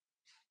don't,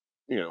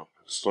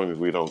 as long as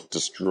we don't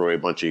destroy a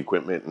bunch of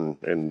equipment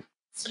and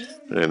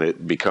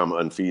it become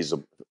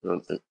unfeasible,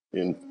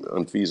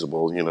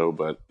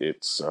 but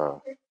it's,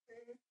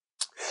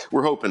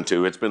 we're hoping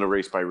to. It's been a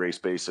race by race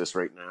basis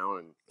right now,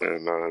 and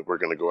we're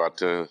going to go out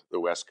to the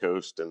West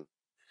Coast, and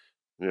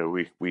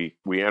we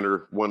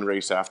enter one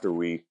race after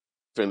we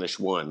finish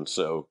one,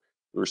 so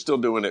we're still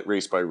doing it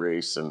race by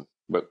race,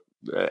 but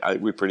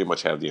we pretty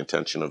much have the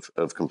intention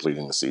of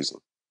completing the season.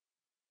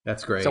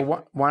 That's great.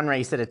 So one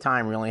race at a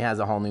time really has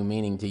a whole new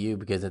meaning to you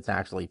because it's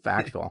actually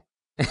factual.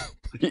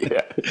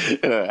 Yeah,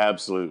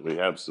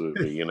 absolutely. I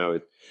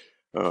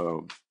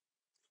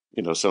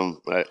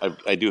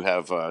do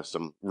have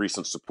some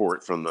recent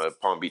support from the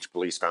Palm Beach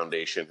Police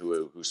Foundation,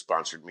 who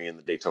sponsored me in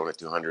the Daytona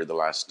 200 the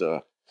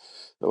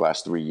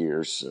last 3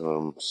 years,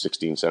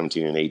 16,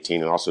 17, and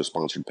 18, and also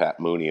sponsored Pat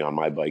Mooney on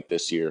my bike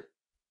this year,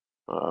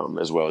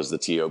 as well as the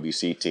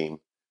TOBC team.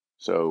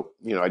 So,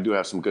 I do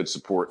have some good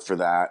support for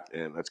that,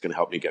 and that's going to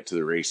help me get to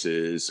the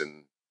races.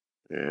 And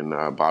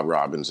Bob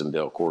Robbins and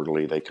Dale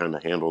Quarterly, they kind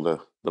of handle the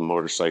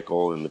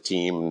motorcycle and the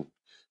team and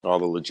all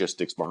the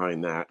logistics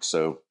behind that.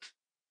 So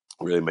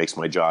it really makes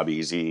my job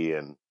easy.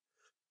 And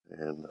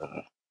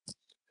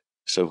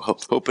so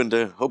hoping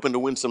to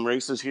win some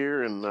races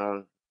here,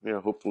 and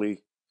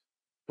hopefully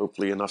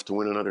enough to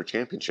win another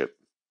championship.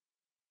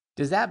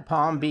 Does that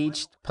Palm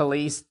Beach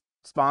Police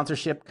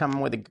sponsorship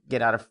come with a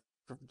get out of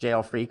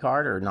jail free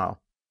card, or no?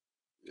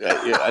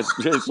 Yeah,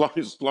 as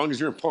long as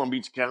you're in Palm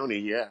Beach County,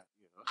 yeah.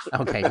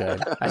 Okay,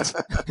 good.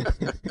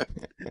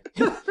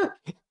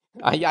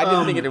 I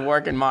didn't think it'd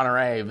work in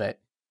Monterey, but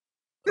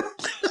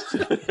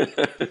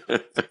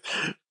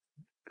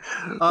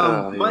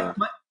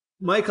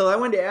Michael, I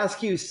wanted to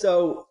ask you.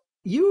 So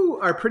you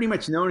are pretty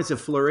much known as a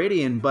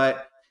Floridian,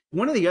 but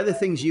one of the other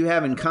things you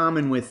have in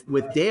common with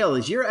Dale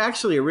is you're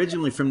actually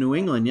originally from New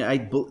England.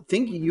 I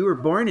think you were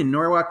born in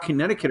Norwalk,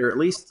 Connecticut, or at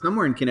least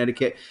somewhere in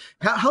Connecticut.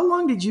 How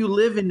long did you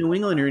live in New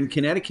England or in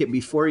Connecticut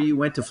before you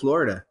went to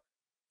Florida?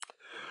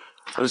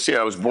 Let's see.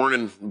 I was born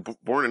in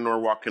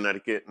Norwalk,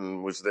 Connecticut,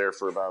 and was there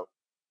for about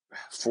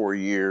 4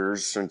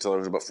 years until I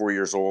was about 4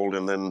 years old.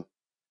 And then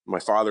my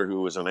father,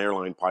 who was an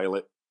airline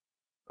pilot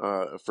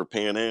for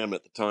Pan Am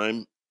at the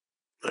time,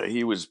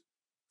 he was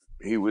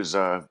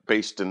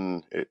based at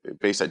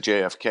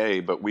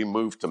JFK, but we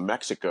moved to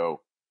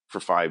Mexico for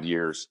 5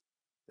 years,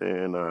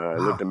 and I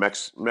lived in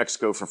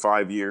Mexico for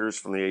 5 years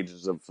from the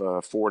ages of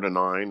 4 to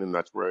 9, and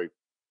that's where I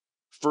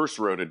first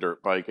rode a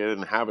dirt bike. I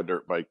didn't have a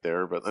dirt bike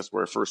there, but that's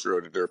where I first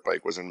rode a dirt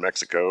bike, was in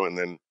Mexico, and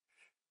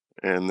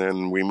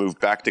then we moved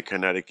back to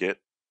Connecticut,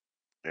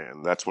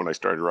 and that's when I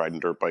started riding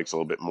dirt bikes a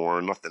little bit more.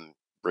 Nothing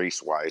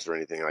race wise or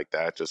anything like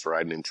that. Just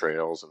riding in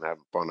trails and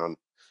having fun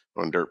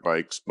on dirt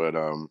bikes. But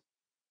and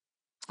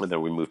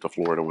then we moved to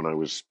Florida when I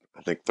was,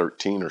 I think,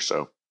 13 or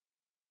so.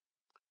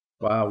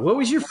 Wow. What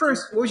was your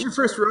first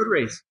road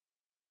race?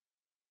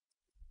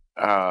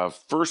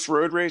 First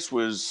road race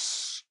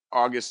was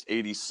August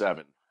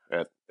 '87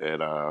 at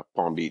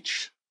Palm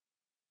Beach.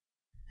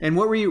 And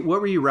what were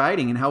you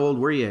riding, and how old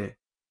were you?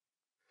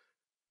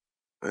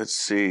 Let's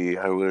see,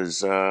 I was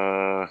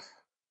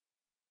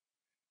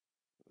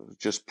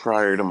just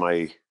prior to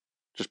my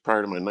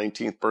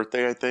 19th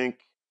birthday, I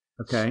think.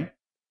 Okay.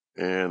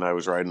 And I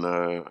was riding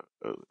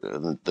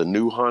the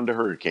new Honda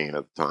Hurricane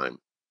at the time.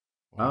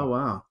 Oh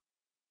wow.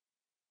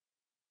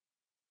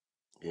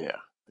 Yeah,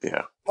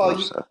 yeah. Paul,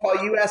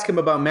 you ask him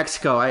about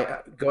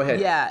Mexico. Go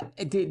ahead. Yeah.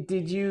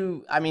 Did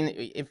you? I mean,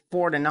 if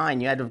 4 to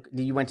 9,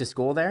 you went to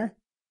school there?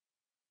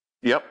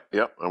 Yep.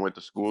 I went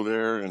to school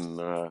there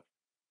and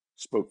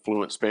spoke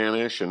fluent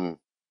Spanish, and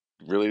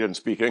really didn't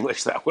speak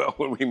English that well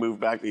when we moved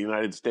back to the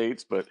United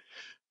States. But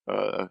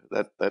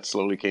that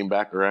slowly came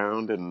back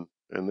around, and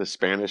the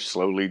Spanish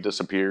slowly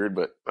disappeared.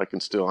 But I can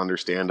still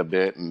understand a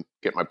bit and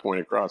get my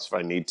point across if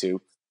I need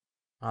to.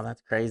 Oh,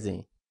 that's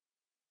crazy.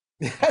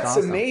 That's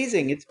awesome.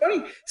 Amazing. It's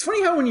funny. It's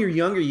funny how when you're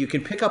younger you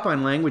can pick up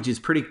on languages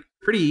pretty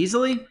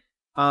easily.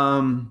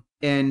 But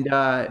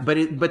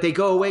they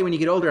go away when you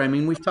get older. I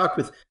mean, we've talked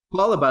with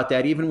Paul about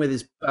that, even with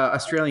his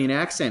Australian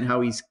accent,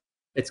 how it's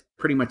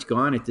pretty much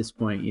gone at this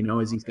point,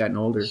 as he's gotten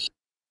older.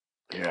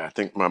 Yeah, I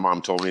think my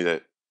mom told me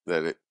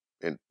that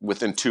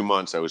within 2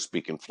 months I was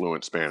speaking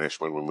fluent Spanish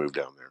when we moved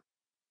down there.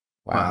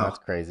 Wow. That's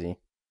crazy.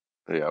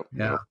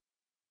 Yeah.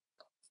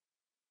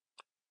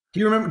 Do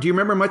you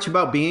remember much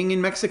about being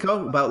in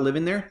Mexico, about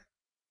living there?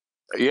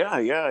 Yeah,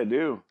 I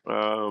do.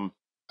 I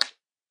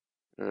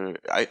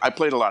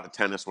played a lot of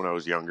tennis when I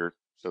was younger,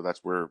 so that's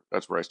where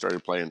I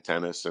started playing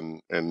tennis,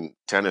 and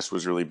tennis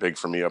was really big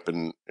for me up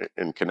in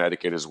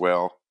Connecticut as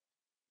well,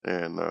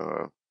 and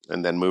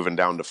then moving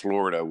down to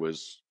Florida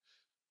was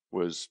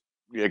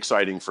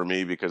exciting for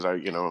me because I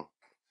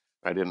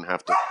didn't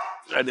have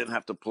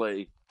to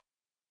play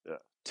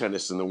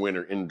tennis in the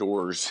winter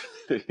indoors.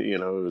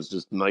 It was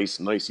just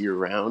nice year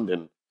round,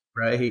 and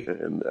right.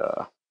 And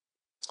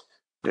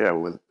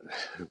when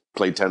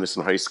played tennis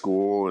in high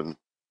school,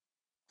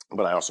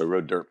 but I also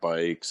rode dirt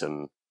bikes,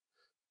 and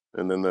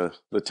then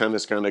the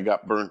tennis kind of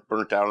got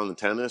burnt out on the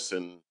tennis,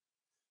 and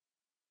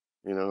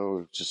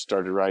just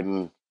started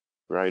riding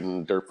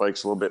dirt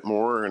bikes a little bit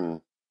more, and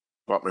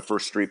bought my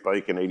first street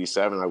bike in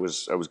 '87. I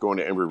was going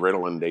to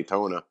Embry-Riddle in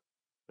Daytona.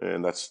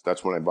 And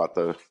that's when I bought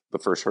the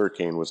first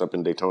Hurricane, was up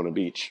in Daytona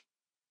Beach.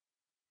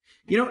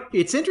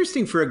 It's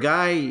interesting for a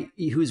guy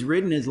who's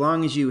ridden as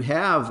long as you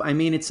have. I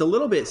mean, it's a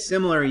little bit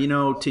similar,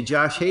 to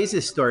Josh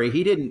Hayes' story.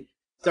 He didn't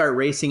start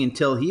racing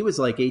until he was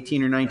like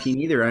 18 or 19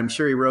 either. I'm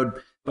sure he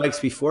rode bikes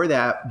before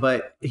that,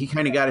 but he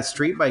kind of got a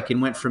street bike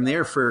and went from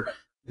there. For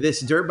this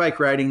dirt bike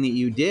riding that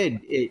you did,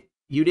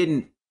 you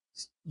didn't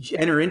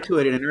enter into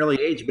it at an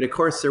early age, but of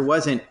course there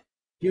wasn't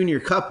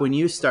Junior Cup when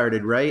you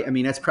started, right? I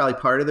mean, that's probably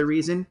part of the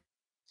reason.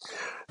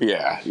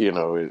 Yeah,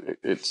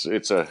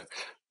 it's a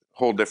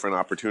whole different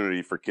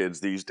opportunity for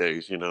kids these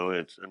days.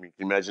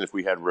 Imagine if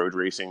we had road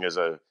racing as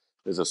a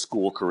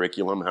school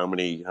curriculum, how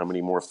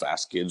many more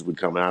fast kids would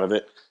come out of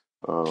it.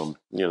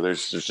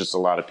 There's just a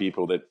lot of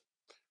people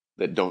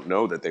that don't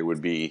know that they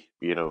would be,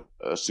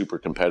 a super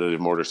competitive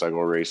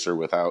motorcycle racer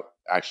without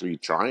actually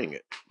trying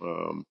it.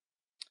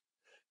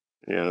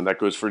 And that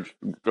goes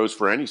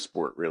for any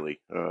sport, really.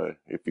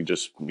 If you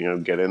just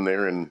get in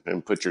there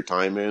and put your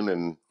time in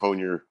and hone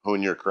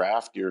your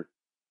craft, there's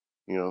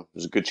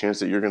a good chance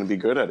that you're going to be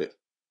good at it.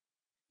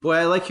 Boy,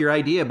 I like your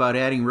idea about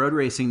adding road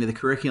racing to the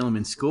curriculum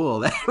in school.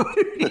 That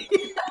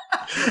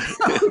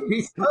would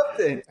be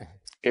something.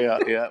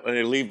 Yeah. When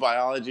they leave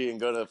biology and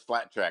go to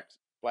flat track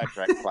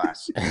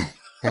class.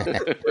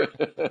 That's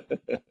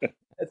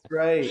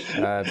right.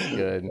 That's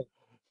good.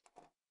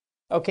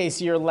 Okay,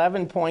 so you're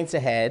 11 points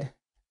ahead.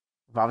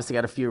 We've obviously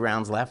got a few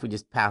rounds left. We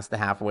just passed the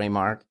halfway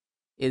mark.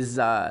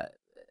 You're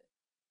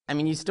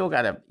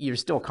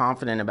still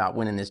confident about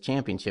winning this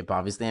championship,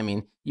 obviously. I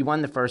mean, you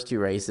won the first 2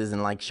 races,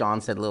 and like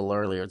Sean said a little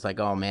earlier, it's like,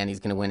 oh man,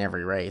 he's going to win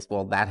every race.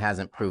 Well, that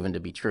hasn't proven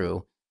to be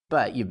true,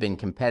 but you've been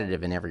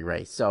competitive in every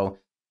race. So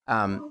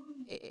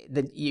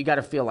you got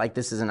to feel like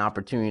this is an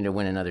opportunity to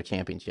win another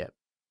championship.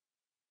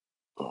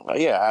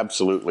 Yeah,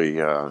 absolutely.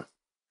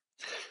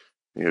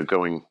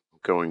 Going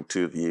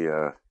to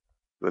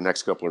the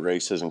next couple of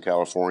races in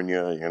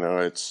California,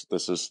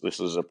 this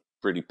is a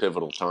pretty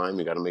pivotal time.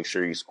 You got to make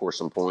sure you score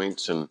some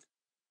points and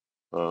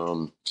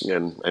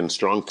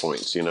strong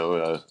points.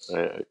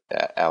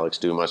 Alex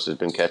Dumas has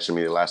been catching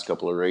me the last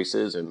couple of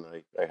races, and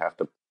I have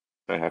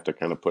to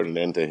kind of put an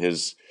end to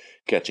his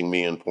catching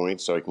me in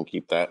points so I can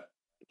keep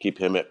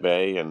him at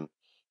bay. And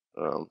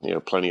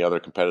plenty other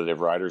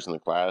competitive riders in the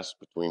class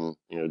between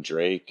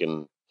Drake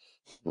and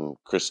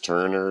Chris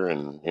Turner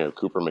and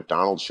Cooper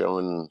McDonald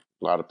showing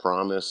a lot of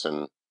promise,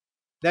 and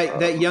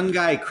that young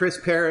guy Chris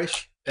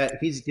Parrish.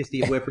 He's just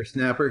a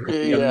whippersnapper.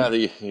 Yeah,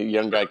 the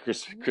young guy,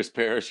 Chris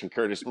Parrish and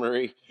Curtis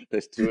Murray.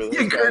 There's two of those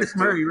Yeah, guys Curtis too.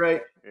 Murray,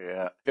 right?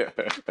 Yeah, yeah,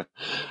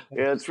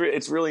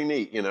 it's really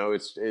neat.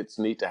 It's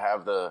neat to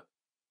have the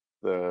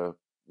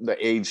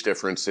age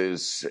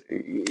differences.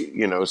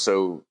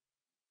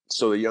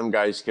 So the young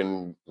guys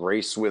can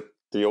race with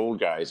the old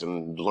guys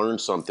and learn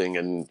something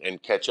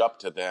and catch up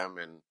to them,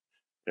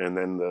 and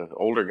then the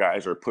older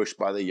guys are pushed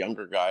by the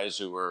younger guys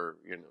who are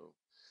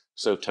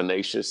so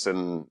tenacious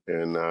and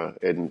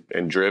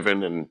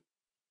driven, and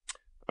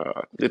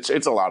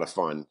it's a lot of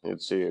fun.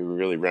 It's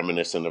really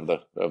reminiscent of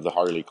the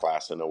Harley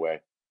class in a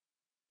way.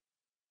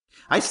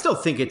 I still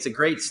think it's a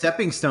great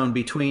stepping stone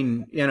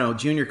between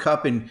Junior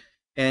Cup and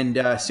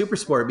Super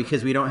Sport,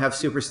 because we don't have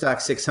Super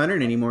Stock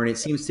 600 anymore, and it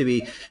seems to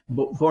be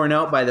borne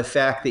out by the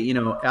fact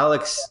that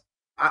Alex,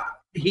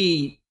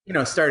 he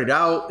started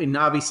out and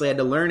obviously had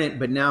to learn it,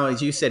 but now,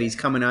 as you said, he's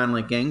coming on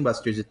like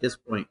gangbusters at this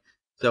point.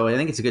 So I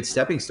think it's a good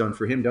stepping stone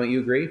for him. Don't you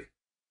agree?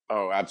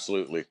 Oh,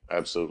 absolutely,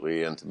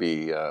 absolutely, and to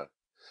be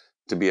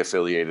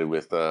affiliated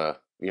with the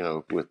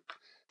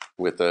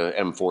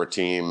M4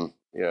 team,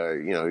 he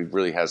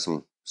really has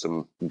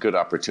some good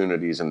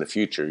opportunities in the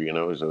future.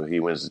 So he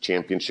wins the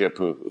championship.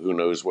 Who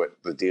knows what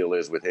the deal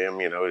is with him?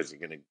 Is he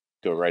going to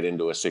go right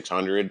into a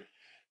 600?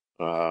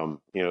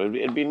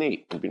 It'd be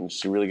neat.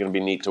 It's really going to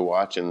be neat to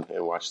watch and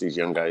watch these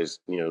young guys,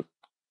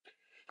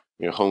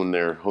 hone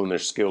their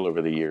skill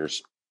over the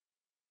years.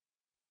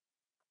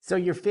 So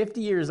you're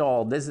 50 years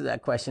old. This is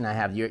that question I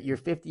have. You're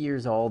 50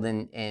 years old,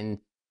 and I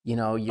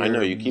know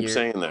you keep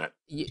saying that.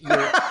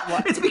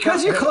 It's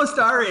because you're close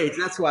to our age.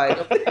 That's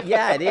why.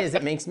 Yeah, it is.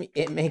 It makes me.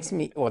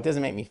 Well, it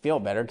doesn't make me feel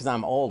better because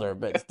I'm older,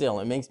 but still,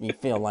 it makes me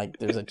feel like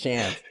there's a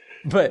chance.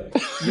 But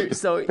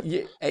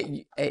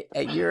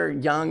at your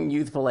young,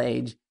 youthful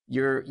age,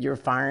 you're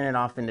firing it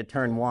off into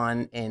turn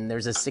one, and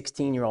there's a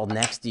 16-year-old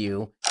next to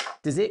you.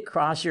 Does it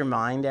cross your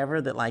mind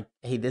ever that, like,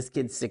 hey, this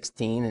kid's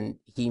 16 and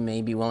he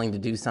may be willing to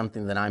do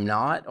something that I'm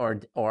not,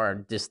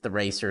 or just the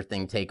racer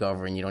thing take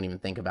over and you don't even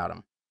think about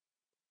him?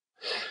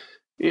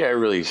 Yeah,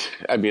 really.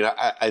 I mean,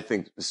 I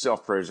think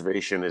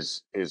self-preservation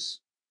is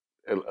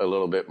a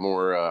little bit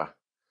more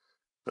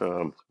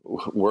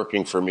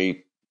working for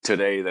me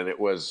today than it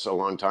was a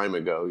long time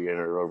ago.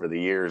 Over the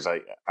years, I'm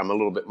a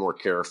little bit more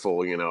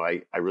careful.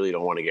 I really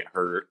don't want to get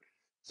hurt.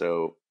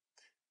 So,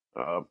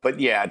 but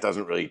yeah, it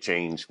doesn't really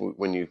change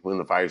when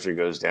the visor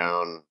goes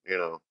down.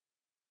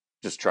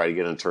 Just try to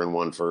get in turn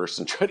one first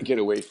and try to get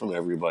away from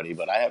everybody.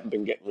 But I haven't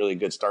been getting really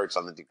good starts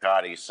on the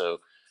Ducati,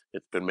 so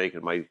it's been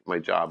making my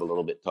job a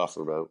little bit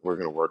tougher, but we're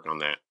going to work on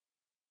that.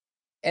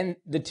 And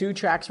the two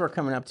tracks we're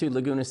coming up to,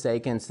 Laguna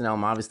Seca and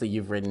Sonoma, obviously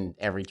you've ridden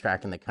every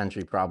track in the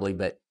country probably,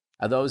 but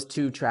are those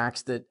two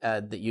tracks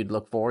that you'd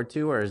look forward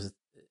to, or is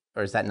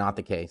that not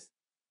the case?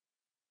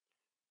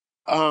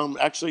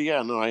 Actually,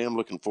 yeah, no, I am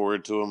looking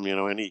forward to them.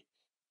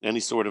 Any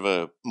sort of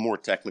a more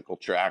technical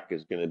track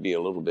is going to be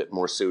a little bit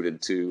more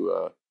suited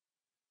to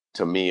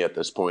me at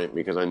this point,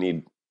 because I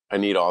need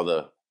all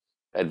the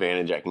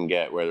advantage I can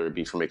get, whether it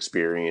be from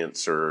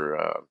experience or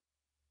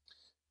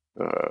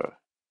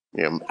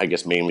I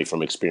guess mainly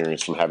from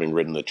experience, from having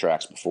ridden the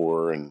tracks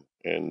before and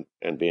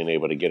being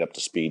able to get up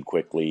to speed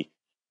quickly.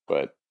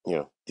 But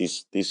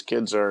these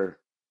kids are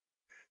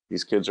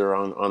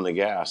on the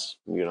gas.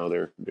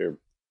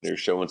 They're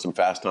showing some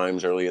fast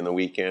times early in the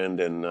weekend,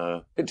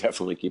 and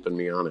definitely keeping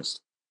me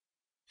honest.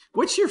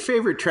 What's your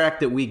favorite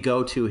track that we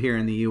go to here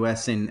in the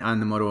U.S. and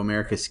on the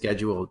MotoAmerica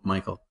schedule,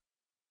 Michael?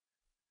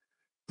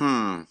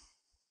 Kind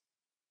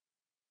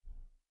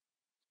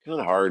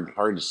of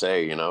hard to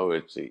say.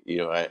 It's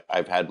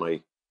I've had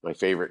my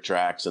favorite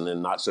tracks and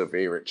then not so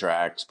favorite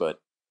tracks, but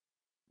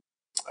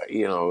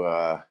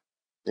a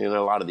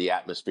lot of the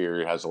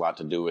atmosphere has a lot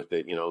to do with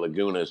it.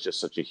 Laguna is just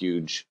such a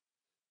huge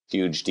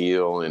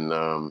deal,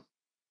 and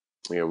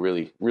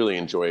really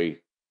enjoy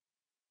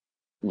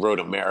Road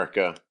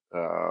America,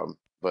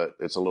 but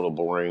it's a little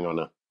boring on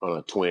a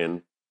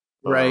twin.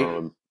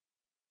 Right.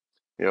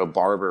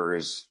 Barber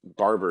is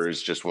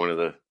just one of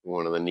the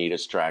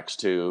neatest tracks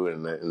too,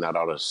 and that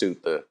ought to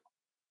suit the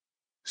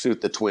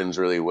twins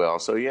really well.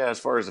 So yeah, as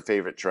far as a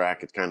favorite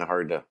track, it's kind of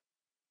hard to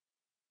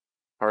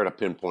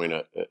pinpoint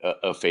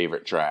a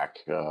favorite track.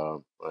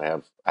 I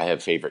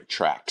have favorite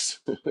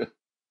tracks.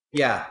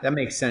 Yeah, that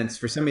makes sense.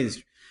 For somebody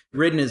that's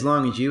ridden as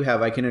long as you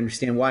have, I can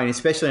understand why, and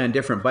especially on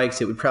different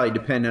bikes, it would probably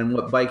depend on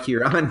what bike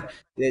you're on,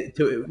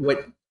 to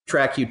what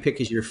track you'd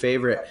pick as your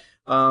favorite.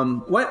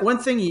 One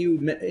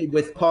thing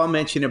with Paul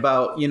mentioned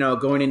about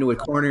going into a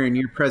corner and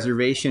your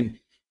preservation,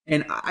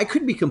 and I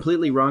could be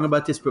completely wrong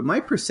about this, but my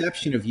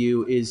perception of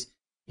you is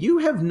you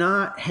have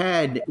not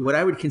had what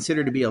I would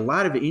consider to be a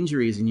lot of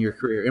injuries in your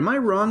career. Am I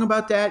wrong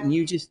about that? And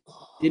you just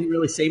didn't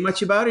really say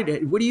much about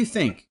it? What do you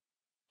think?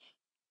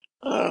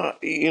 I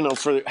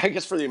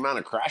guess for the amount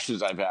of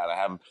crashes I've had, I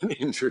haven't been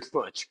injured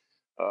much.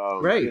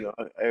 Right.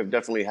 I've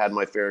definitely had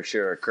my fair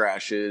share of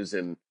crashes,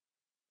 and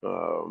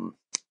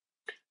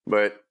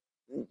but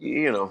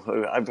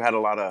I've had a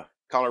lot of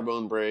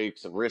collarbone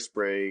breaks and wrist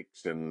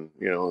breaks, and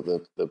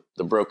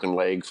the broken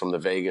leg from the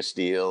Vegas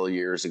deal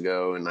years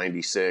ago in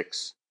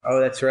 '96. Oh,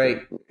 that's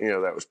right.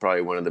 That was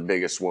probably one of the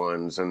biggest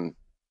ones, and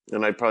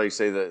I'd probably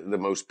say the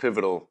most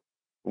pivotal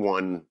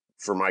one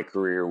for my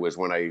career was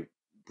when I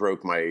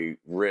broke my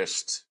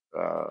wrist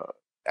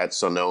at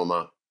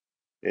Sonoma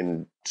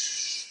in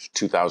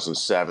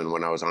 2007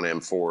 when I was on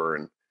M4,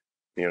 and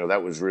I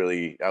was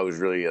really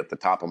at the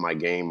top of my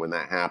game when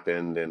that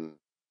happened, and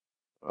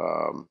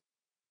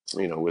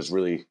was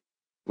really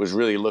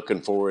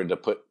looking forward to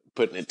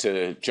putting it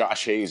to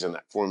Josh Hayes in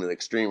that Formula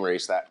Extreme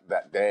race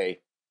that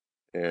day.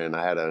 And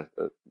I had a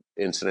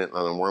incident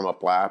on a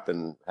warm-up lap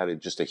and had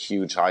just a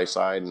huge high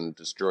side and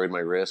destroyed my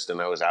wrist,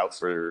 and I was out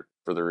for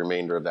the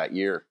remainder of that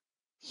year.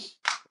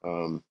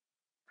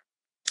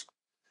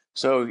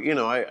 So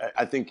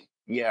I think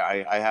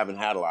I haven't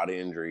had a lot of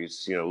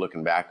injuries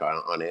looking back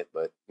on it,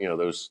 but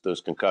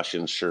those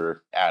concussions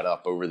sure add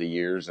up over the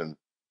years, and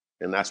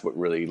that's what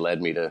really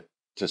led me to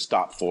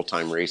stop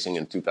full-time racing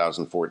in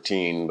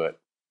 2014. But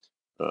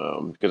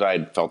because I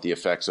had felt the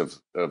effects of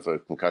a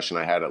concussion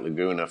I had at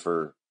Laguna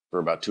for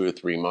about 2 or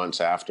 3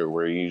 months after,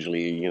 where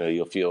usually,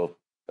 you'll feel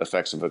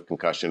effects of a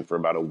concussion for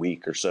about a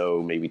week or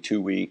so, maybe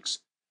 2 weeks.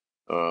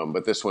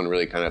 But this one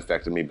really kind of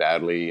affected me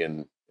badly.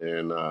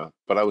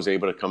 But I was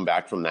able to come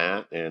back from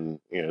that and,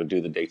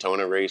 do the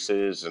Daytona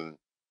races. And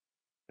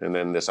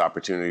then this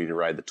opportunity to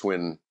ride the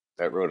twin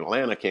at Road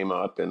Atlanta came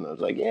up, and I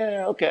was like,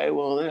 yeah, okay,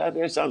 well,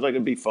 it sounds like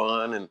it'd be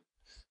fun. And,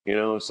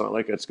 it's not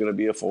like it's going to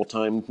be a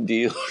full-time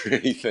deal or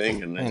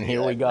anything. And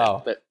here we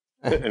go.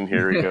 And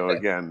here we go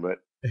again.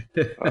 But,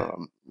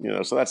 so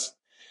that's,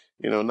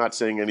 not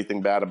saying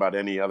anything bad about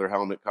any other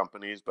helmet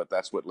companies, but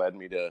that's what led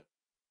me to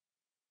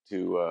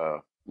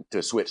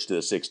switch to the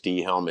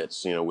 6D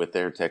helmets, with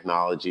their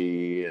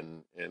technology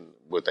and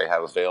what they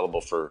have available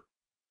for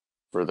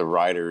the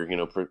rider,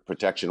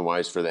 protection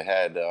wise for the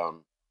head.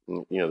 The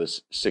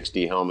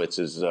 6D helmets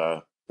is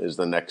the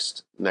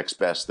next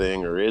best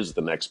thing, or is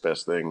the next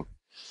best thing.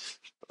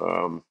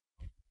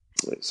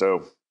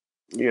 So,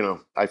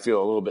 I feel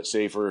a little bit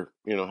safer,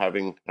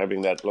 having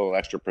that little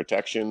extra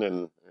protection,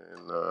 and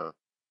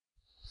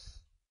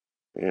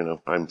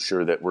I'm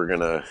sure that we're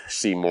going to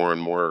see more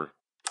and more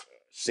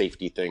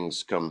safety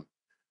things come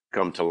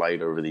to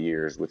light over the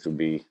years, which would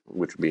be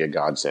a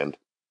godsend.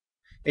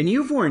 And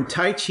you've worn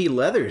Tai Chi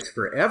leathers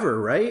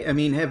forever, right? I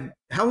mean,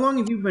 how long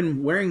have you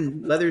been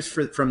wearing leathers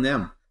from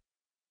them?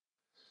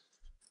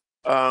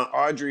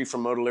 Audrey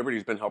from Moto Liberty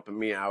has been helping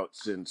me out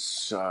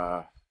since,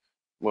 all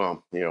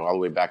the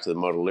way back to the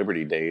Moto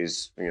Liberty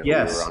days.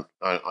 Yes. We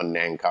were on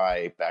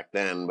Nankai back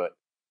then, but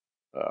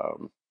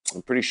I'm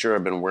pretty sure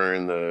I've been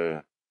wearing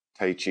the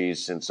Tai Chi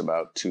since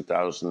about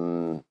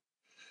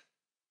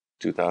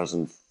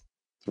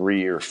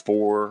 2003 or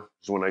 4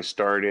 is when I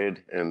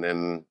started, and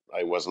then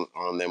I wasn't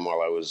on them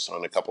while I was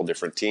on a couple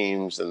different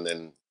teams, and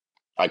then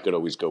I could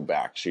always go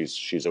back.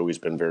 She's always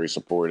been very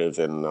supportive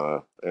and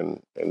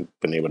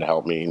been able to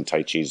help me. And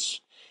Tai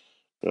Chi's,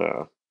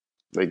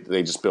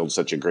 they just build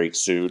such a great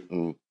suit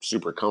and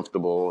super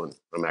comfortable. And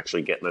I'm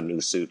actually getting a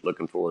new suit.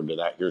 Looking forward to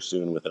that here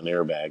soon with an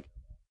airbag.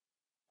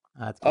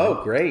 That's great.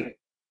 Oh, great!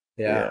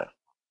 Yeah,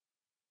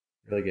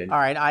 really good. All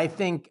right, I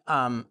think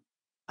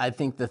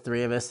the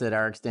three of us at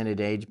our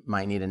extended age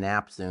might need a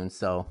nap soon,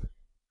 so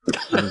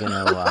I'm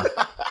gonna.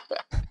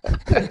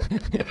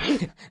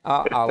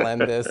 I'll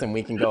end this, and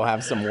we can go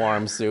have some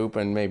warm soup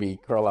and maybe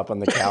curl up on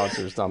the couch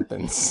or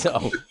something.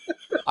 So,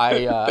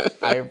 I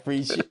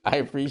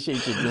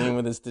appreciate you being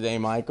with us today,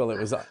 Michael.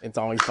 It's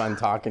always fun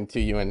talking to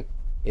you, and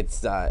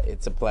it's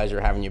a pleasure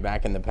having you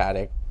back in the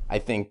paddock. I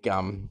think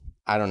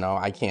I don't know.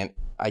 I can't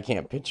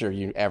picture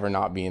you ever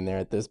not being there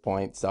at this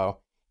point. So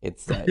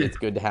it's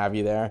good to have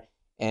you there.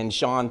 And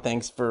Sean,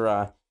 thanks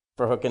for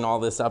hooking all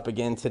this up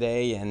again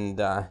today and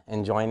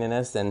joining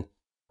us. And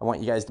I want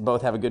you guys to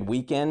both have a good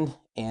weekend.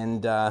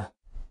 And to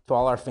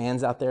all our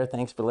fans out there,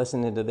 thanks for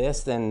listening to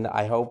this. And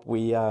I hope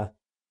we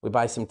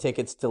buy some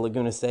tickets to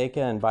Laguna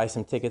Seca and buy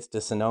some tickets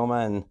to Sonoma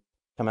and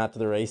come out to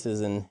the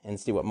races and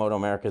see what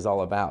MotoAmerica is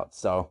all about.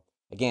 So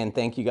again,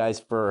 thank you guys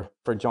for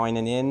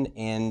joining in,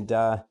 and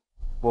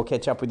we'll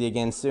catch up with you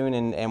again soon,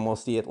 and we'll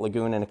see you at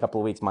Laguna in a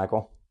couple of weeks,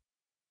 Michael.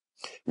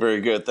 Very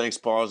good. Thanks,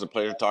 Paul. It's a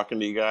pleasure talking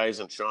to you guys.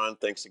 And Sean,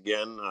 thanks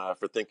again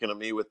for thinking of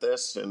me with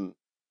this, and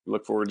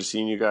look forward to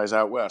seeing you guys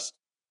out west.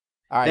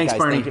 All right, thanks, guys.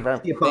 Barney. Thank you very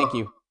much. Thank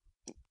you.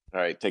 All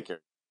right. Take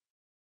care.